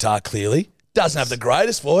play guitar clearly. Doesn't have the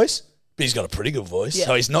greatest voice, but he's got a pretty good voice. Yeah.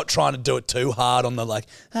 So he's not trying to do it too hard on the like,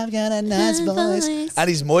 I've got a nice voice. And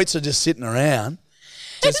his moits are just sitting around.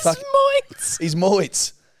 His moits. His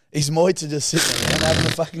moits. His moits are just sitting around having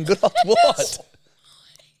a fucking good old what?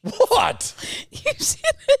 What? You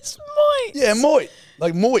said it's moits. Yeah, moit.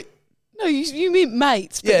 Like moit. No, you meant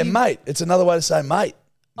mates. But Yeah, mate. It's another way to say mate.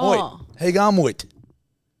 Moit. Oh. How you going, moit?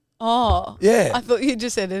 Oh. Yeah. I thought you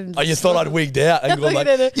just said it. Oh, you thought I'd wigged out and I gone thought like,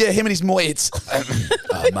 you did it. yeah, him and his moits.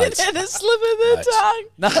 Oh, mates. It had a slip of the Mates. tongue.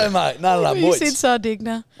 No, mate. No, You moits. said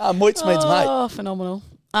sardigna. Moits means mate. Oh, phenomenal.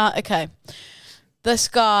 Okay. This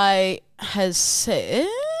guy has said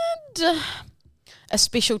a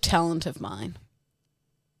special talent of mine.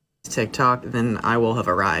 TikTok, then I will have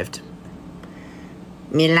arrived.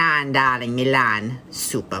 Milan, darling, Milan.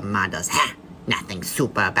 Supermodels. Ha! Nothing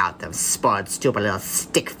super about them. Spoiled, stupid little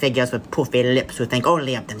stick figures with poofy lips who think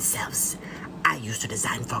only of themselves. I used to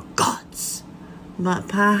design for gods. But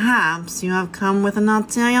perhaps you have come with an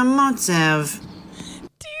ulterior motive.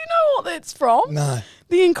 Do you know what that's from? No.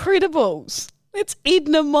 The Incredibles. It's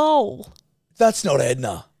Edna Mole. That's not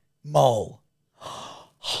Edna. Mole.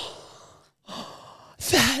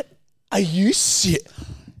 That, are you serious?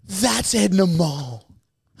 That's Edna Mole.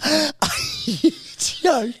 Are you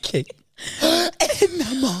joking? Edna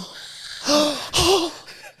Mole. Oh,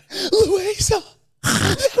 Louisa.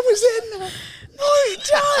 That was Edna. No,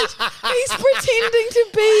 Josh. He's pretending to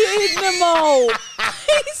be Edna Mole.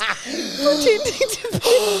 He's pretending to be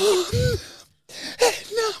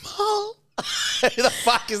Edna Mole. Who the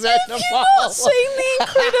fuck is Edna Mole? Have you not seen The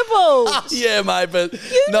Incredibles? Yeah, mate, but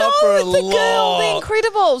You not know for a the girl, The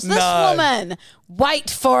Incredibles. This No. woman. Wait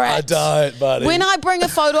for it. I don't, buddy. When I bring a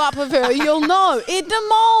photo up of her, you'll know. Edna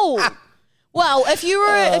Mole. Well, if you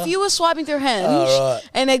were swiping through Hinge right.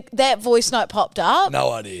 and that voice note popped up, No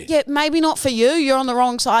idea. yeah, maybe not for you. You're on the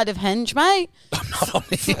wrong side of Hinge, mate. I'm not on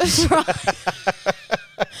Hinge.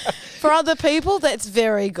 For other people, that's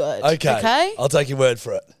very good. Okay. I'll take your word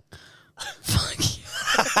for it. Fuck you.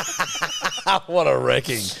 What a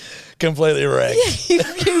wrecking. Completely wrecked. You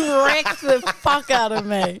wrecked the fuck out of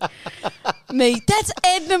me. That's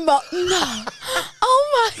Edna Mole. No.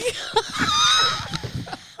 Oh my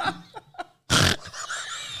God.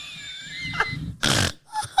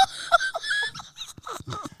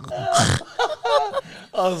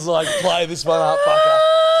 I was like, play this one up, fucker.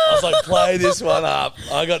 I was like, play this one up.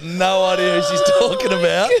 I got no idea who she's talking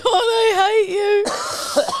about. God, I hate you.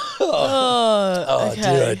 Oh, okay.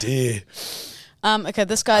 dear, oh, dear. Okay,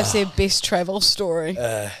 this guy said best travel story.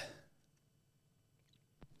 Okay,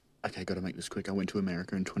 got to make this quick. I went to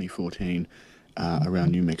America in 2014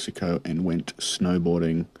 around New Mexico and went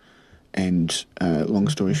snowboarding. And long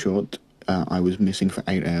story short, I was missing for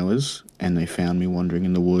 8 hours and they found me wandering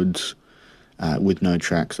in the woods with no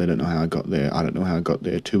tracks. They don't know how I got there. I don't know how I got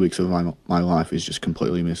there. 2 weeks of my life is just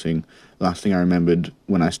completely missing. Last thing I remembered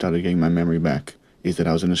when I started getting my memory back is that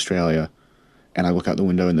I was in Australia and I look out the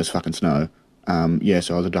window and there's fucking snow. So I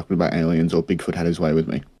was abducted by aliens or Bigfoot had his way with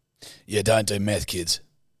me. Yeah, don't do meth, kids.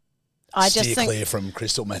 Steer clear from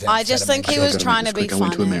crystal methamphetamine. I just think he was trying to be funny. I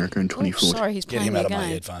went to America in 2014. Sorry, he's Get playing him out the of my game.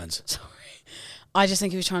 headphones. Sorry. I just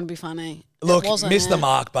think he was trying to be funny. Look, It wasn't miss the it.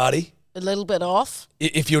 mark, buddy. A little bit off.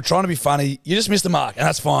 If you're trying to be funny, you just miss the mark, and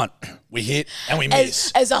that's fine. We hit and we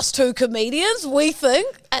miss. As us two comedians, we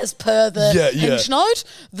think As per the Yeah. hinge note,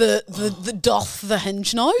 the doth the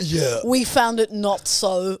hinge note. Yeah. We found it not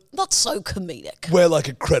so comedic. We're like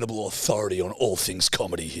a credible authority on all things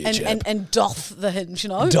comedy here, Jeb. And doth the hinge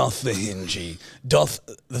note. Doth the hingy. Doth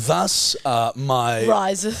thus my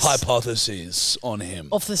Rises. hypotheses on him.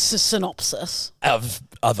 Of the synopsis. Of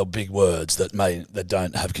other big words that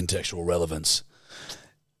don't have contextual relevance.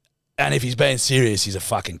 And if he's being serious, he's a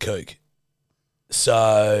fucking kook.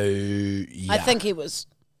 So, yeah. I think he was.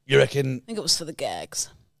 You reckon? I think it was for the gags.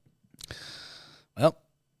 Well,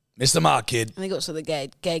 missed the mark, kid. I think it was for the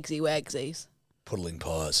gagsy wagsies. Puddling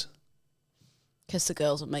pies. Kiss the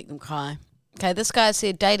girls and make them cry. Okay, this guy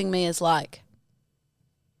said dating me is like.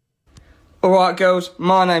 All right, girls,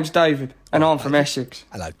 my name's David, and I'm from Essex.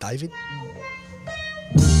 Hello, David.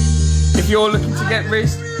 If you're looking to get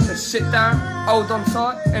rizzed, then sit down, hold on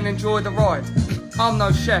tight, and enjoy the ride. I'm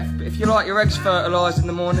no chef, but if you like your eggs fertilised in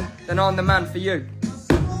the morning, then I'm the man for you.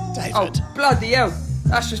 David. Oh, bloody hell.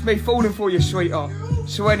 That's just me falling for you, sweetheart.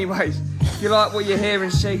 So anyways, if you like what you hear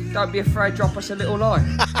and see, don't be afraid, drop us a little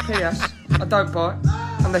line. P.S. I don't bite,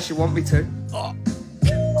 unless you want me to. Oh.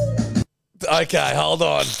 Okay, hold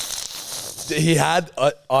on. He had...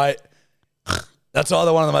 I that's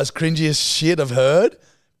either one of the most cringiest shit I've heard,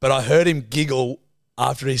 but I heard him giggle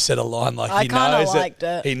after he said a line like I he kinda knows liked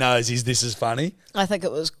it. He knows this is funny. I think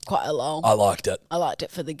it was quite a long. I liked it. I liked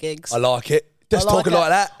it for the gigs. I like it. Just talking like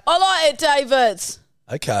that. I like it, David.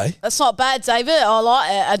 Okay. That's not bad, David. I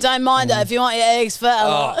like it. I don't mind it if you want your eggs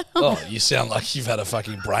fertilised. Oh, you sound like you've had a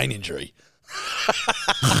fucking brain injury.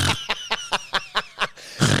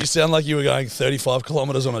 You sound like you were going 35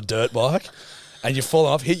 kilometres on a dirt bike and you've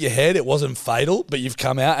fallen off, hit your head. It wasn't fatal, but you've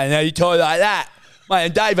come out and now you talk like that.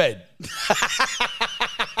 Mate, David.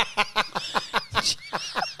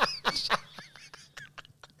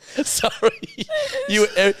 Sorry.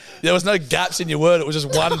 There was no gaps in your word. It was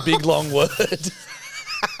just one big, long word.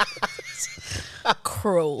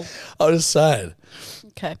 Cruel. I was just saying.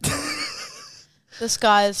 Okay. This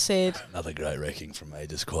guy has said... Another great wrecking from me,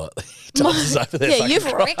 just quietly. Tom's over there yeah, you've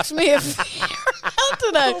crying. wrecked me a fair amount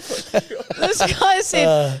today. This guy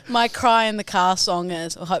said, my cry in the car song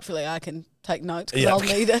is... Well, hopefully I can take notes because I'll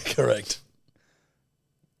need it. Correct.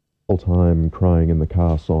 All-time crying in the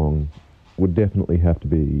car song would definitely have to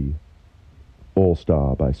be All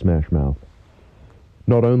Star by Smash Mouth.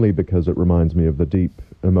 Not only because it reminds me of the deep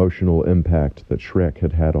emotional impact that Shrek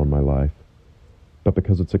had had on my life, but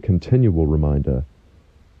because it's a continual reminder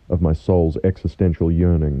of my soul's existential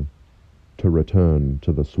yearning to return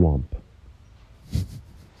to the swamp.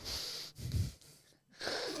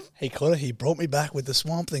 He could have. He brought me back with the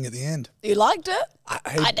swamp thing at the end. You liked it?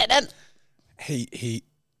 I didn't.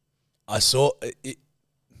 I saw it.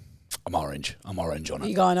 I'm orange on it.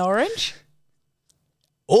 You going orange?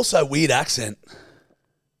 Also, weird accent.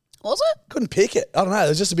 Was it? Couldn't pick it. I don't know. It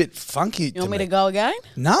was just a bit funky. You want me to go again?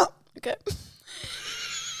 No. Okay.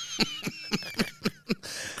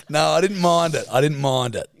 No, I didn't mind it.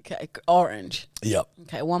 Okay, orange. Yep.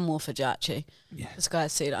 Okay, one more for Jachi. Yeah. This guy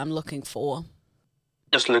said, I'm looking for...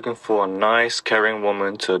 Just looking for a nice, caring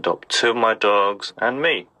woman to adopt two of my dogs and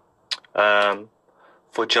me.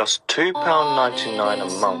 For just £2.99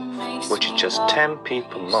 a month, which is just 10p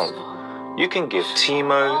per month, you can give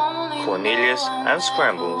Timo, Cornelius and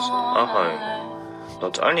Scrambles a home.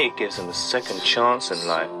 Not only it gives them a second chance in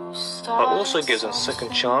life, but also gives them a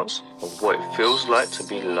second chance of what it feels like to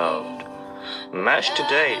be loved. Match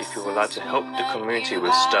today if you would like to help the community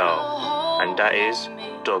with style, and that is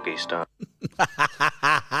doggy style.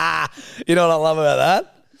 You know what I love about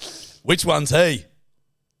that? Which one's he?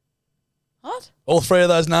 What? All three of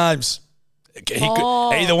those names.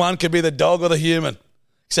 Either one could be the dog or the human,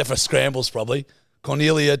 except for Scrambles probably.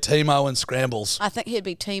 Cornelia, Timo and Scrambles. I think he'd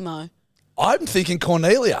be Timo. I'm thinking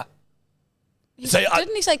Cornelia.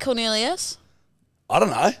 Didn't he say Cornelius? I don't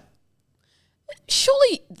know.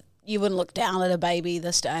 Surely you wouldn't look down at a baby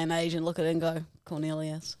this day and age and look at it and go,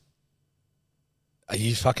 Cornelius. Are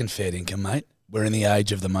you fucking fair income, mate? We're in the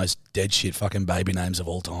age of the most dead shit fucking baby names of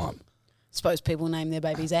all time. Suppose people name their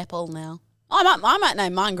babies Apple now. I might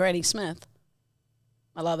name mine Granny Smith.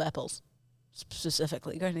 I love apples.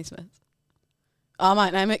 Specifically Granny Smith. I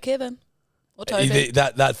might name it Kevin. Or Toby.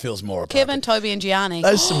 That feels more appropriate. Kevin, Toby and Gianni.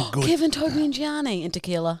 Those some good... Kevin, Toby and Gianni and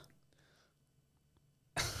tequila.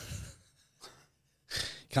 You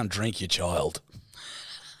can't drink your child.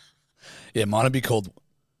 Yeah, mine would be called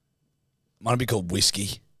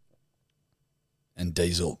Whiskey and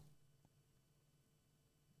Diesel.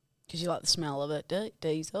 Because you like the smell of it,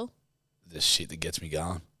 Diesel? The shit that gets me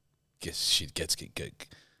going. Shit gets good.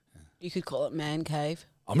 You could call it Man Cave.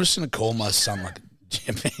 I'm just going to call my son like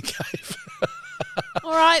Man Cave. All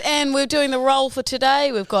All right, and we're doing the roll for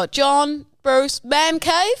today. We've got John, Bruce, Man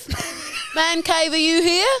Cave. Man Cave, are you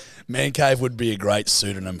here? Man Cave would be a great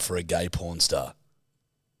pseudonym for a gay porn star.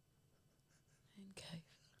 Man Cave.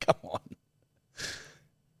 Come on.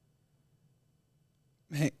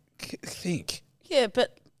 Man, think. Yeah,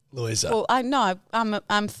 but Louisa. well, I know I'm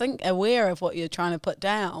aware of what you're trying to put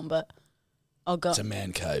down, but It's a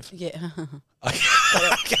man cave. Yeah.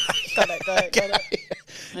 Okay. Got it.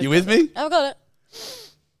 You with me? I've got it.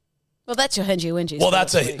 Well, that's your hingy wingy. Well,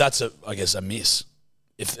 that's a I guess a miss.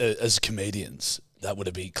 If as comedians, that would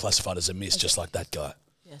have been classified as a miss, just like that guy.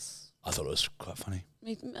 Yes. I thought it was quite funny.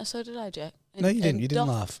 So did I, Jack. No, you didn't. You didn't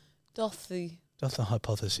laugh. Doth the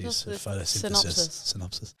hypothesis of photosynthesis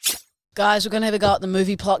synopsis. Guys, we're going to have a go at the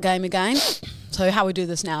movie plot game again. So how we do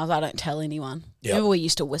this now is I don't tell anyone. Yep. Remember we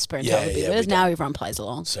used to whisper and tell the viewers? Now everyone plays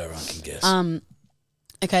along. So everyone can guess.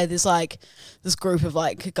 Okay, there's like this group of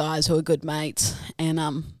like guys who are good mates, and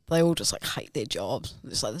they all just like hate their jobs.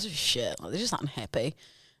 They're just like, this is shit. Like, they're just unhappy.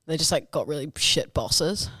 They just like got really shit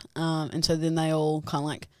bosses, and so then they all kind of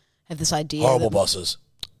like have this idea. Horrible bosses.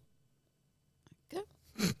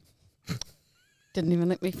 Didn't even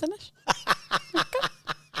let me finish. Okay.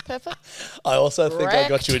 Perfect. I also think I got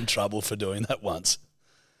Correct. you in trouble for doing that once.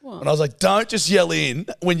 What? When I was like, don't just yell in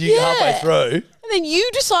when you're halfway through. And then you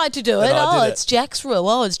decide to do it. And I Oh, did it. it's Jack's rule.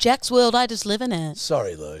 Oh, it's Jack's world. I just live in it.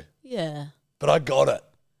 Sorry, Lou. Yeah. But I got it.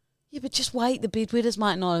 Yeah, but just wait. The bedwetters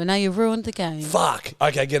might not. Now you've ruined the game. Fuck.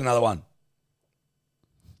 Okay, get another one.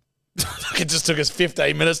 It just took us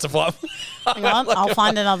 15 minutes to find. Hang on, I'll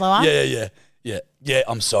find another one. Yeah,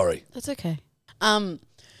 I'm sorry. That's okay.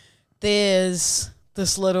 There's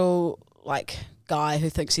this little like guy who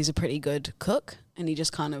thinks he's a pretty good cook, and he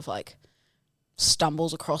just kind of like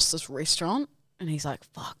stumbles across this restaurant, and he's like,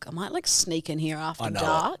 "Fuck, I might like sneak in here after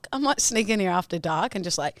dark. I might sneak in here after dark and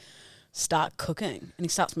just like start cooking." And he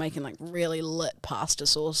starts making like really lit pasta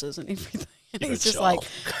sauces and everything. And he's just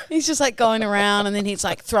like going around, and then he's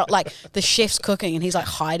like the chef's cooking, and he's like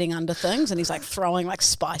hiding under things, and he's like throwing like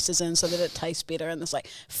spices in so that it tastes better in this like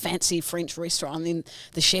fancy French restaurant. And then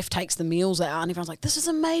the chef takes the meals out, and everyone's like, "This is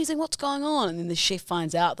amazing, what's going on?" And then the chef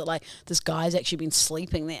finds out that like this guy's actually been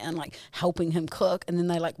sleeping there and like helping him cook, and then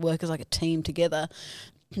they like work as like a team together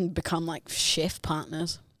and become like chef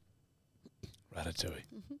partners. Ratatouille.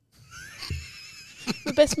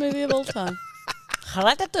 The best movie of all time.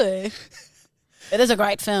 Ratatouille. It is a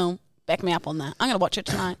great film. Back me up on that. I'm going to watch it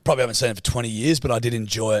tonight. Probably haven't seen it for 20 years, but I did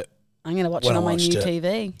enjoy it. I'm going to watch it on my new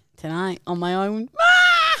TV tonight on my own.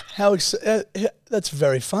 That's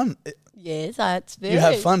very fun. Yes, it's very. You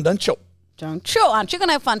have fun, don't you? Don't you? Aren't you going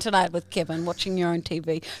to have fun tonight with Kevin watching your own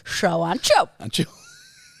TV show, aren't you? Aren't you?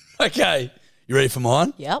 Okay. You ready for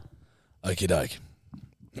mine? Yep. Okie doke.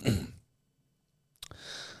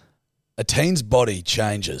 A teen boy's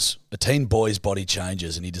body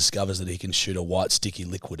changes, and he discovers that he can shoot a white sticky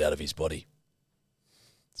liquid out of his body.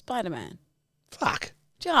 Spider-Man. Fuck.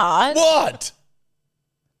 John. What?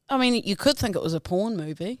 I mean, you could think it was a porn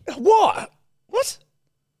movie. What? What?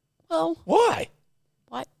 Well. Why?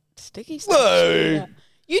 White sticky stuff. Whoa.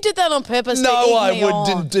 You did that on purpose. No, I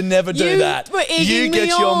would never do that. You were egging You get me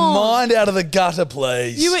your on. mind out of the gutter,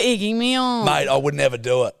 please. You were egging me on. Mate, I would never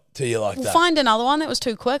do it to you like that. Find another one that was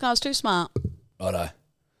too quick. I was too smart. Righto.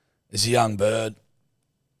 There's a young bird.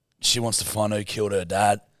 She wants to find who killed her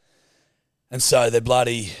dad. And so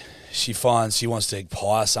she finds she wants to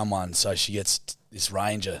hire someone, so she gets this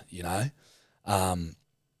ranger, to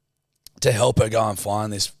help her go and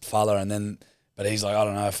find this fella. But he's like, I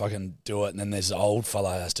don't know if I can do it. And then there's an old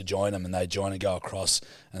fella who has to join them, and they join and go across,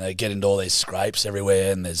 and they get into all these scrapes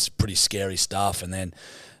everywhere, and there's pretty scary stuff. And then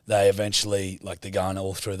they eventually, like, they're going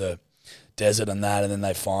all through the desert and that, and then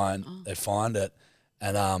they find it,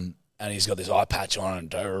 and he's got this eye patch on, and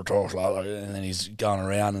then he's going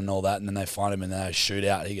around and all that, and then they find him, and they shoot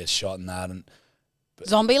out. He gets shot in that.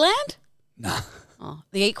 Zombieland? Nah. Oh,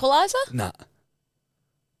 The Equalizer? Nah.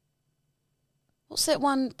 What's that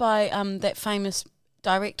one by that famous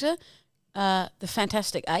director? The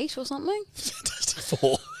Fantastic Eight or something? Fantastic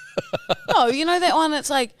Four. No, you know that one that's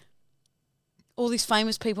like all these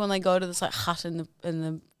famous people and they go to this like hut in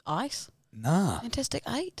the ice? Nah. Fantastic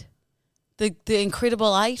Eight? The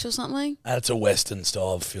Incredible Eight or something? That's a Western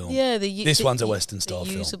style film. Yeah, this one's a Western style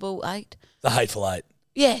film. The Usable Eight. The Hateful Eight.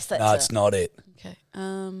 Yes, that's it. No, it's not it. Okay.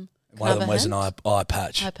 One of them wears an eye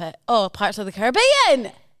patch. Oh, Pirates of the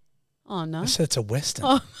Caribbean. Oh no. I said it's a Western.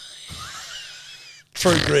 Oh.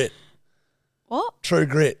 True Grit. What? True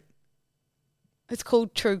Grit. It's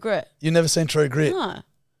called True Grit. You've never seen True Grit? No.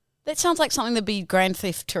 That sounds like something that'd be Grand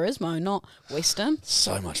Theft Turismo, not Western.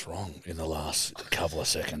 So much wrong in the last couple of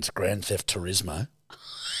seconds. Grand Theft Turismo.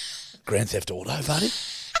 Grand Theft Auto, buddy.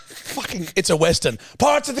 Fucking, it's a Western.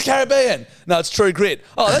 Pirates of the Caribbean. No, it's True Grit.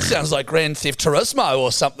 Oh, that sounds like Grand Theft Turismo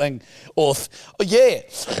or something. Or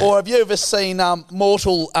have you ever seen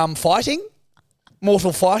Mortal Fighting?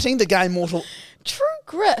 Mortal Fighting, the game Mortal. True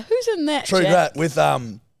Grit. Who's in that? True Jack? Grit with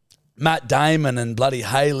Matt Damon and bloody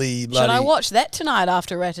Haley. Should I watch that tonight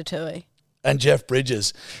after Ratatouille? And Jeff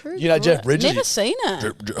Bridges. True you know Grit. Jeff Bridges. Never seen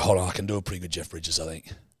it. Hold on, I can do a pretty good Jeff Bridges, I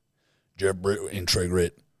think. Jeff in True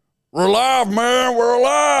Grit. We're alive, man. We're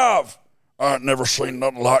alive. I ain't never seen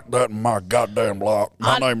nothing like that in my goddamn life.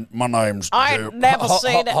 My name's I Jeff. ain't never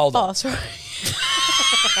seen it. Hold on. Oh, sorry.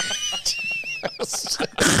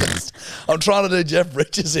 I'm trying to do Jeff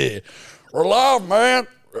Bridges here. We're alive, man.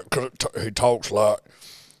 'Cause he talks like,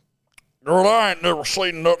 girl, I ain't never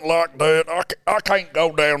seen nothing like that. I can't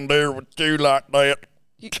go down there with you like that.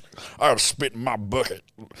 I'd spit in my bucket.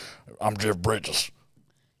 I'm Jeff Bridges.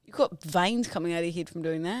 You've got veins coming out of your head from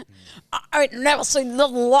doing that. I ain't never seen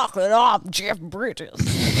nothing like it. I'm Jeff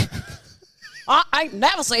Bridges. I ain't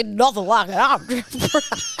never seen nothing like it. I'm Jeff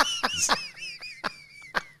Bridges.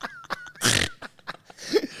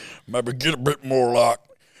 Maybe get a little bit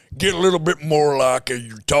more like her.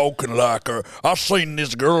 You're talking like her. I seen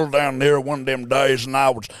this girl down there one of them days, and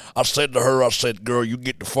I said to her, girl, you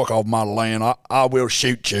get the fuck off my land. I will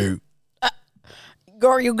shoot you.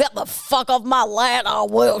 Girl, you get the fuck off my land, I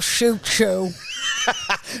will shoot you.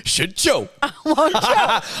 Shoot you. I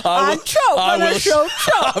won't choke. I'm going to shoot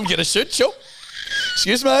you. I'm going to shoot you.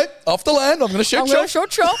 Excuse me, off the land, I'm going to shoot you. I'm going to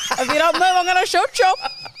shoot you. If you don't move, I'm going to shoot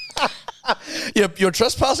you. You're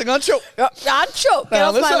trespassing, aren't you? Aren't you? Get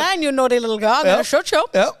off my land, you naughty little girl. I'm going to shoot you.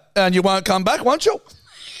 Yeah, and you won't come back, won't you?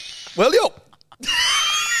 Will you?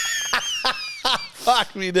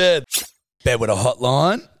 Fuck me dead. Bedwetter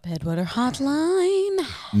Hotline. Bedwetter Hotline.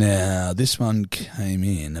 Now, this one came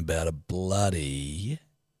in about a bloody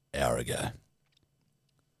hour ago.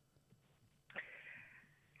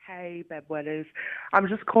 Hey, Bedwetters. I'm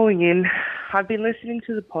just calling in. I've been listening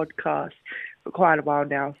to the podcast for quite a while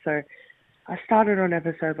now, so I started on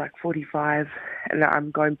episode 45, and I'm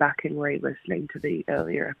going back and re-listening to the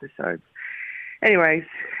earlier episodes. Anyways,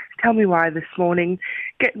 tell me why this morning,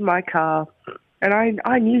 get in my car, and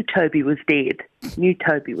I knew Toby was dead.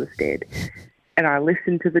 And I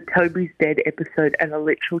listened to the Toby's Dead episode, and a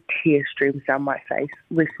literal tear streams down my face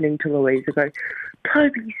listening to Louisa go,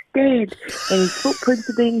 Toby's dead, and his footprints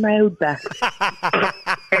are being mailed back.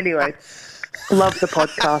 Anyway, love the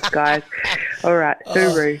podcast, guys. All right,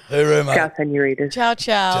 hooroo. Hooroo, mate. Ciao, senoritas. Ciao,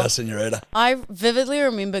 ciao. Ciao, senorita. I vividly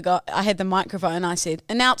remember I had the microphone and I said,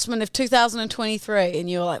 announcement of 2023, and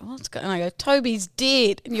you were like, what's going on? And I go, Toby's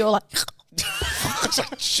dead. And you were like...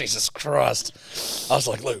 Jesus Christ. I was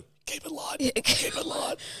like, Lou, keep it light. Keep it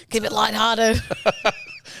light. Keep it lighthearted.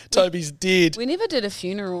 Toby's dead. We never did a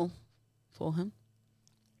funeral for him.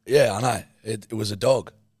 Yeah, I know. It was a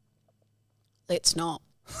dog. Let's not.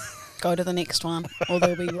 Go to the next one, or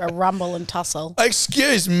there'll be a rumble and tussle.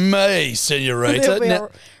 Excuse me, senorita. There'll be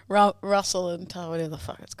a rustle and tussle, whatever the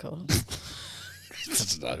fuck it's called.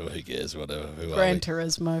 No, who cares? Whatever. Gran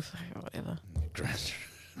Turismo, whatever.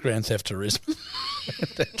 Grand Theft Turismo.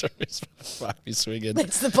 Fuck me swinging.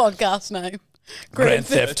 That's the podcast name. Grand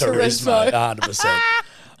Theft Turismo. 100%.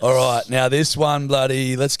 All right, now this one,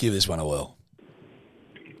 let's give this one a whirl.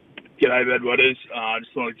 G'day, Bedwetters. I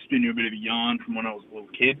just thought I'd spin you a bit of a yarn from when I was a little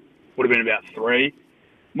kid. Would have been about 3.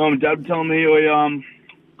 Mum and Dad were telling me,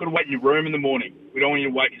 got to wait in your room in the morning. We don't want you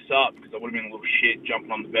to wake us up, because I would have been a little shit jumping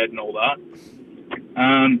on the bed and all that.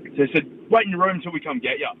 So they said, wait in your room until we come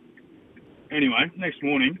get you. Anyway, next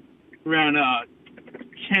morning, around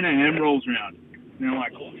 10 a.m. rolls around. And I'm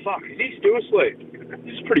like, oh, fuck, is he still asleep?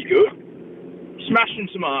 This is pretty good. Smashing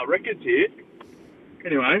some records here.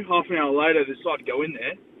 Anyway, half an hour later, they decide to go in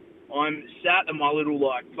there. I'm sat at my little,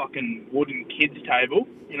 fucking wooden kids table.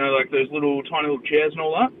 You know, those little, tiny little chairs and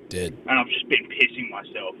all that. Dead. And I've just been pissing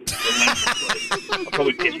myself. I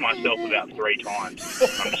probably pissed myself about 3 times.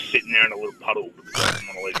 I'm just sitting there in a little puddle.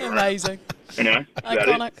 Amazing. Anyway,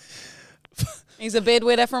 iconic. He's a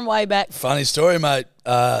bedwetter from way back. Funny story, mate.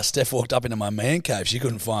 Steph walked up into my man cave. She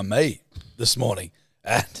couldn't find me this morning.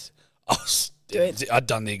 And I'd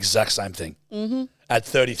done the exact same thing at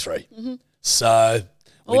 33. Mm-hmm. So...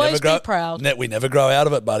 Always be proud. We never grow out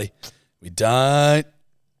of it, buddy. We don't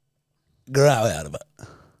grow out of it.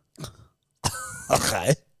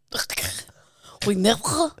 Okay. We never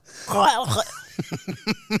grow out of it.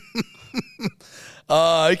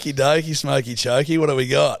 Oh, okie dokie, smoky chokey. What do we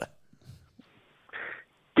got?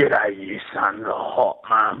 G'day, you sons of hot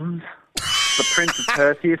mums. The Prince of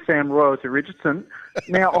Perseus, Sam Royalty Richardson.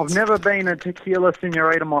 Now, I've never been a tequila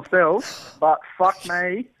senorita myself, but fuck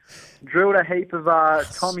me, drilled a heap of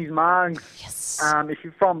Tommy's mugs. Yes. If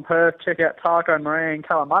you're from Perth, check out Taco Marine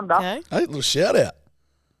Kalamunda. Okay. Hey, little shout out.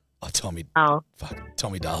 Oh, Tommy. Oh. Fuck,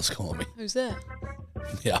 Tommy Dale's calling me. Who's that?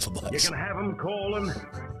 The Alpha Blokes. You can have him calling.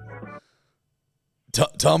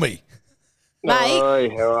 Tommy. Mate. Hi,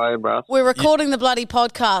 how are you, bro? We're recording the bloody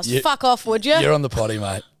podcast. You- Fuck off, would you? You're on the potty,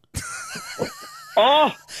 mate. Oh,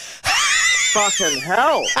 fucking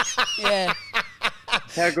hell. Yeah.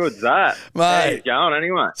 How good's that? Mate. How's it going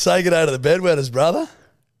anyway? Say good day to the bedwetters, brother.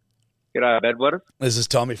 G'day, bedwetters. This is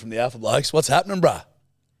Tommy from the Alpha Blokes. What's happening, bruh?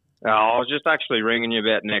 I was just actually ringing you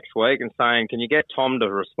about next week and saying, can you get Tom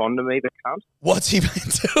to respond to me, the cunt? What's he been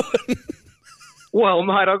doing? Well,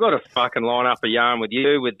 mate, I got to fucking line up a yarn with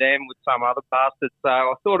you, with them, with some other bastards. So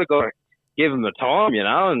I thought I got to give him the time, you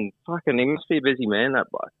know, and fucking he must be a busy man, that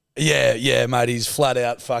bloke. Yeah, mate. He's flat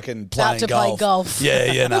out fucking playing to play golf.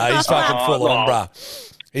 Yeah, no, he's fucking full on,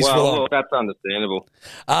 bruh. He's full on. Look, that's understandable.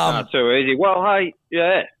 Not too easy. Well, hey,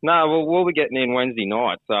 yeah, no, we'll be getting in Wednesday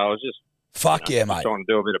night, so I was just yeah, mate. trying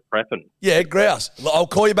to do a bit of prepping. Yeah, grouse. I'll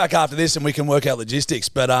call you back after this and we can work out logistics.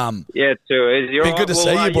 But yeah, too easy. be good to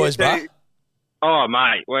see you boys, bruh. Oh,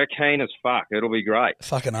 mate, we're keen as fuck. It'll be great.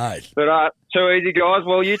 Fucking A. But too easy, guys.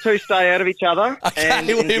 Well, you two stay out of each other. Okay, and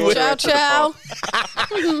we enjoy will. the rest of the Ciao,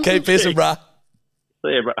 pod. Keep pissing, bruh.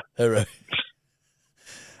 See you, bro. Hooroo.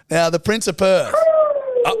 Now, the Prince of Perth.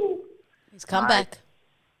 He's come back.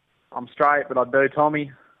 I'm straight, but I do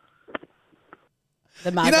Tommy. The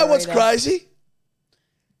You know what's margarita. crazy?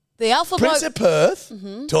 The Alpha Prince Bloke. of Perth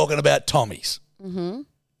Mhm. talking about Tommies. Mm-hmm.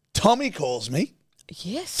 Tommy calls me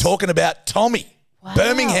Yes. talking about Tommy,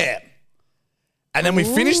 Birmingham. And then we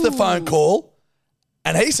finish the phone call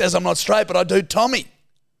and he says, I'm not straight, but I do Tommy.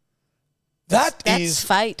 That's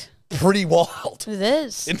fate. Pretty wild. It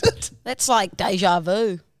is. Isn't it? That's like deja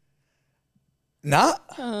vu. Nah.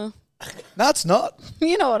 Uh, No, it's not.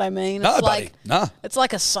 you know what I mean? No, It's buddy. like, Nah. It's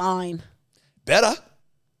like a sign. Better.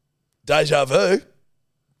 Deja vu.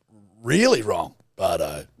 Really wrong.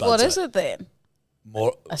 But What is it then?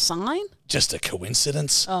 More A sign? just a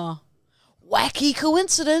coincidence. Oh. Wacky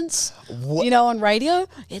coincidence. You know, on radio,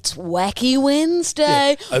 it's Wacky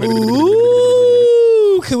Wednesday. Yeah.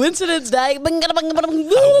 Ooh, coincidence day.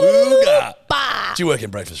 Awooga. Do you work in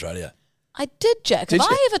breakfast radio? I did, Jack. Did Have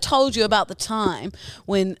you? I ever told you about the time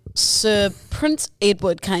when Sir Prince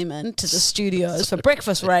Edward came in to the studios for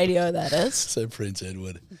breakfast radio, that is? So Prince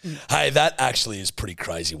Edward. Hey, that actually is pretty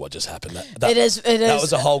crazy what just happened. That, It is. That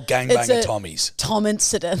was a whole gangbang It's of a Tommies. Tom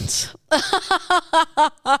incident.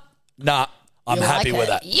 Nah, I'm You happy like with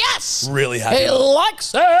it? that. Yes! Really happy He with it.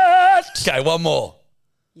 likes it! Okay, one more.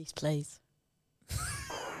 Yes, please.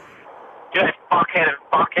 G'day, fuckhead and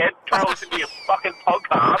fuckhead. Try to listen to your fucking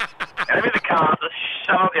podcast. And I'm in the car to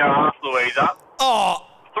shut up your ass, Louisa. Oh.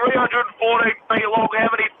 314 feet long. How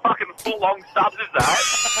many fucking foot-long subs is that?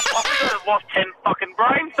 I think I've lost 10 fucking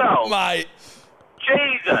brain cells. Mate.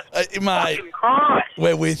 Jesus. Mate. Fucking Christ.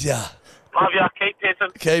 We're with ya. Love ya. Keep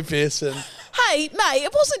pissing. Keep pissing. Hey, mate,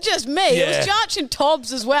 it wasn't just me. It Yeah. was Jarch and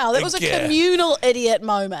Tobbs as well. It was a Yeah. communal idiot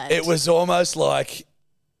moment. It was almost like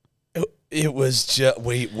it was just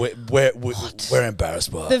we're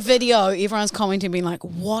embarrassed by The it. video, everyone's commenting, being like,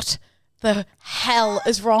 what the hell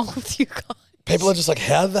is wrong with you guys? People are just like,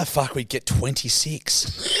 how the fuck we get 26?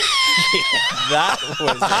 That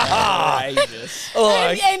was outrageous.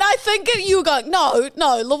 And I think you were going, no,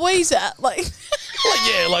 Louisa.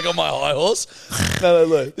 Yeah, like on my high horse. No,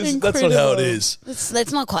 look, that's not how it is.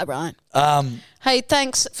 That's not quite right. Hey,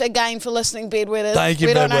 thanks again for listening, Bedwetters. Thank you,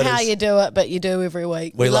 We don't know Bedwetters. how you do it, but you do every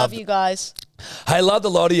week. We We love love you guys. Hey, love the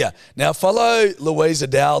lot of you. Now follow Louisa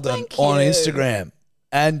Dowden on you. Instagram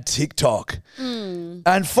and TikTok. Mm.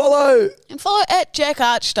 And follow And follow at Jack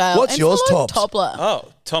Archdale. What's and yours, follow Tops? Tobler.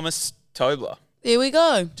 Oh, Thomas Tobler. There we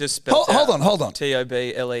go. Just spelled hold on.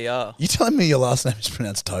 Tobler. You telling me your last name is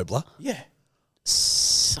pronounced Tobler? Yeah.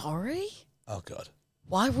 Sorry? Oh, God.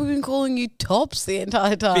 Why have we been calling you Tops the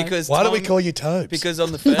entire time? Because Why do we call you Tobes? Because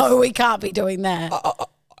on the first No, we can't be doing that.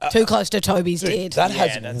 Too close to Toby's Dude, dead. that Yeah,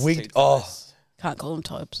 has that's wigged. too close. Can't call him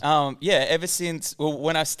Tobes. Yeah, ever since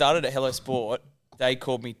when I started at Hello Sport, they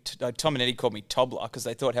called me Tom and Eddie called me Tobler because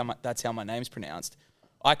they thought that's how my name's pronounced.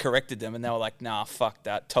 I corrected them and they were like, "Nah, fuck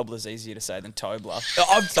that. Tobler's easier to say than Tobler."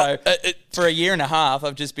 So for a year and a half,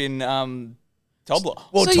 I've just been Tobler.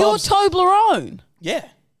 Well, so you're Toblerone? Yeah.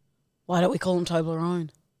 Why don't we call him Toblerone?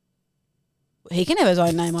 He can have his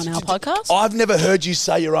own name on our podcast. I've never heard you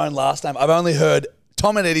say your own last name. I've only heard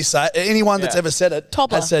Tom and Eddie say it. Anyone that's Yeah. ever said it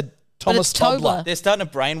Tobler. has said Thomas Tobler. They're starting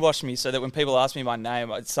to brainwash me so that when people ask me my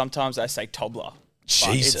name, sometimes I say Tobler.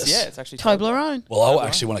 Jesus. It's actually Toblerone. Well, I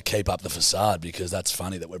actually want to keep up the facade because that's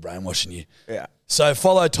funny that we're brainwashing you. Yeah. So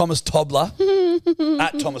follow Thomas Tobler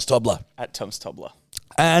at Thomas Tobler. At Thomas Tobler.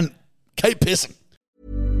 And keep pissing.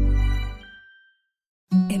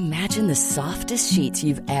 Imagine the softest sheets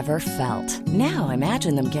you've ever felt. Now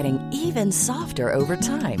imagine them getting even softer over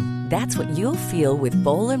time. That's what you'll feel with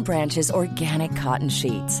Boll & Branch's organic cotton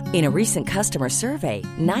sheets. In a recent customer survey,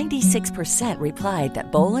 96% replied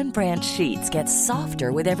that Boll & Branch sheets get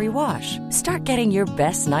softer with every wash. Start getting your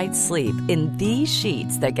best night's sleep in these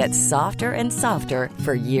sheets that get softer and softer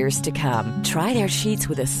for years to come. Try their sheets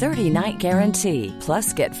with a 30-night guarantee.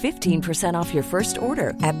 Plus, get 15% off your first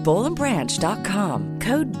order at bollandbranch.com.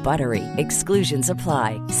 Code BUTTERY. Exclusions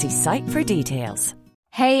apply. See site for details.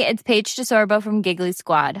 Hey, it's Paige DeSorbo from Giggly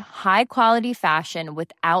Squad. High quality fashion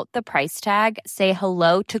without the price tag. Say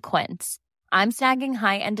hello to Quince. I'm snagging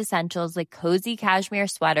high-end essentials like cozy cashmere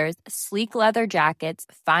sweaters, sleek leather jackets,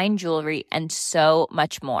 fine jewelry, and so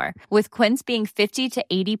much more. With Quince being 50 to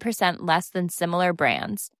 80% less than similar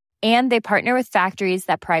brands. And they partner with factories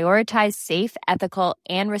that prioritize safe, ethical,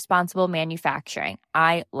 and responsible manufacturing.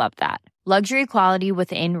 I love that. Luxury quality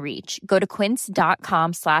within reach. Go to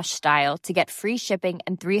quince.com/style to get free shipping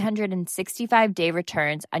and 365-day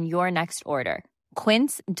returns on your next order.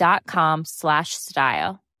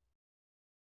 Quince.com/style.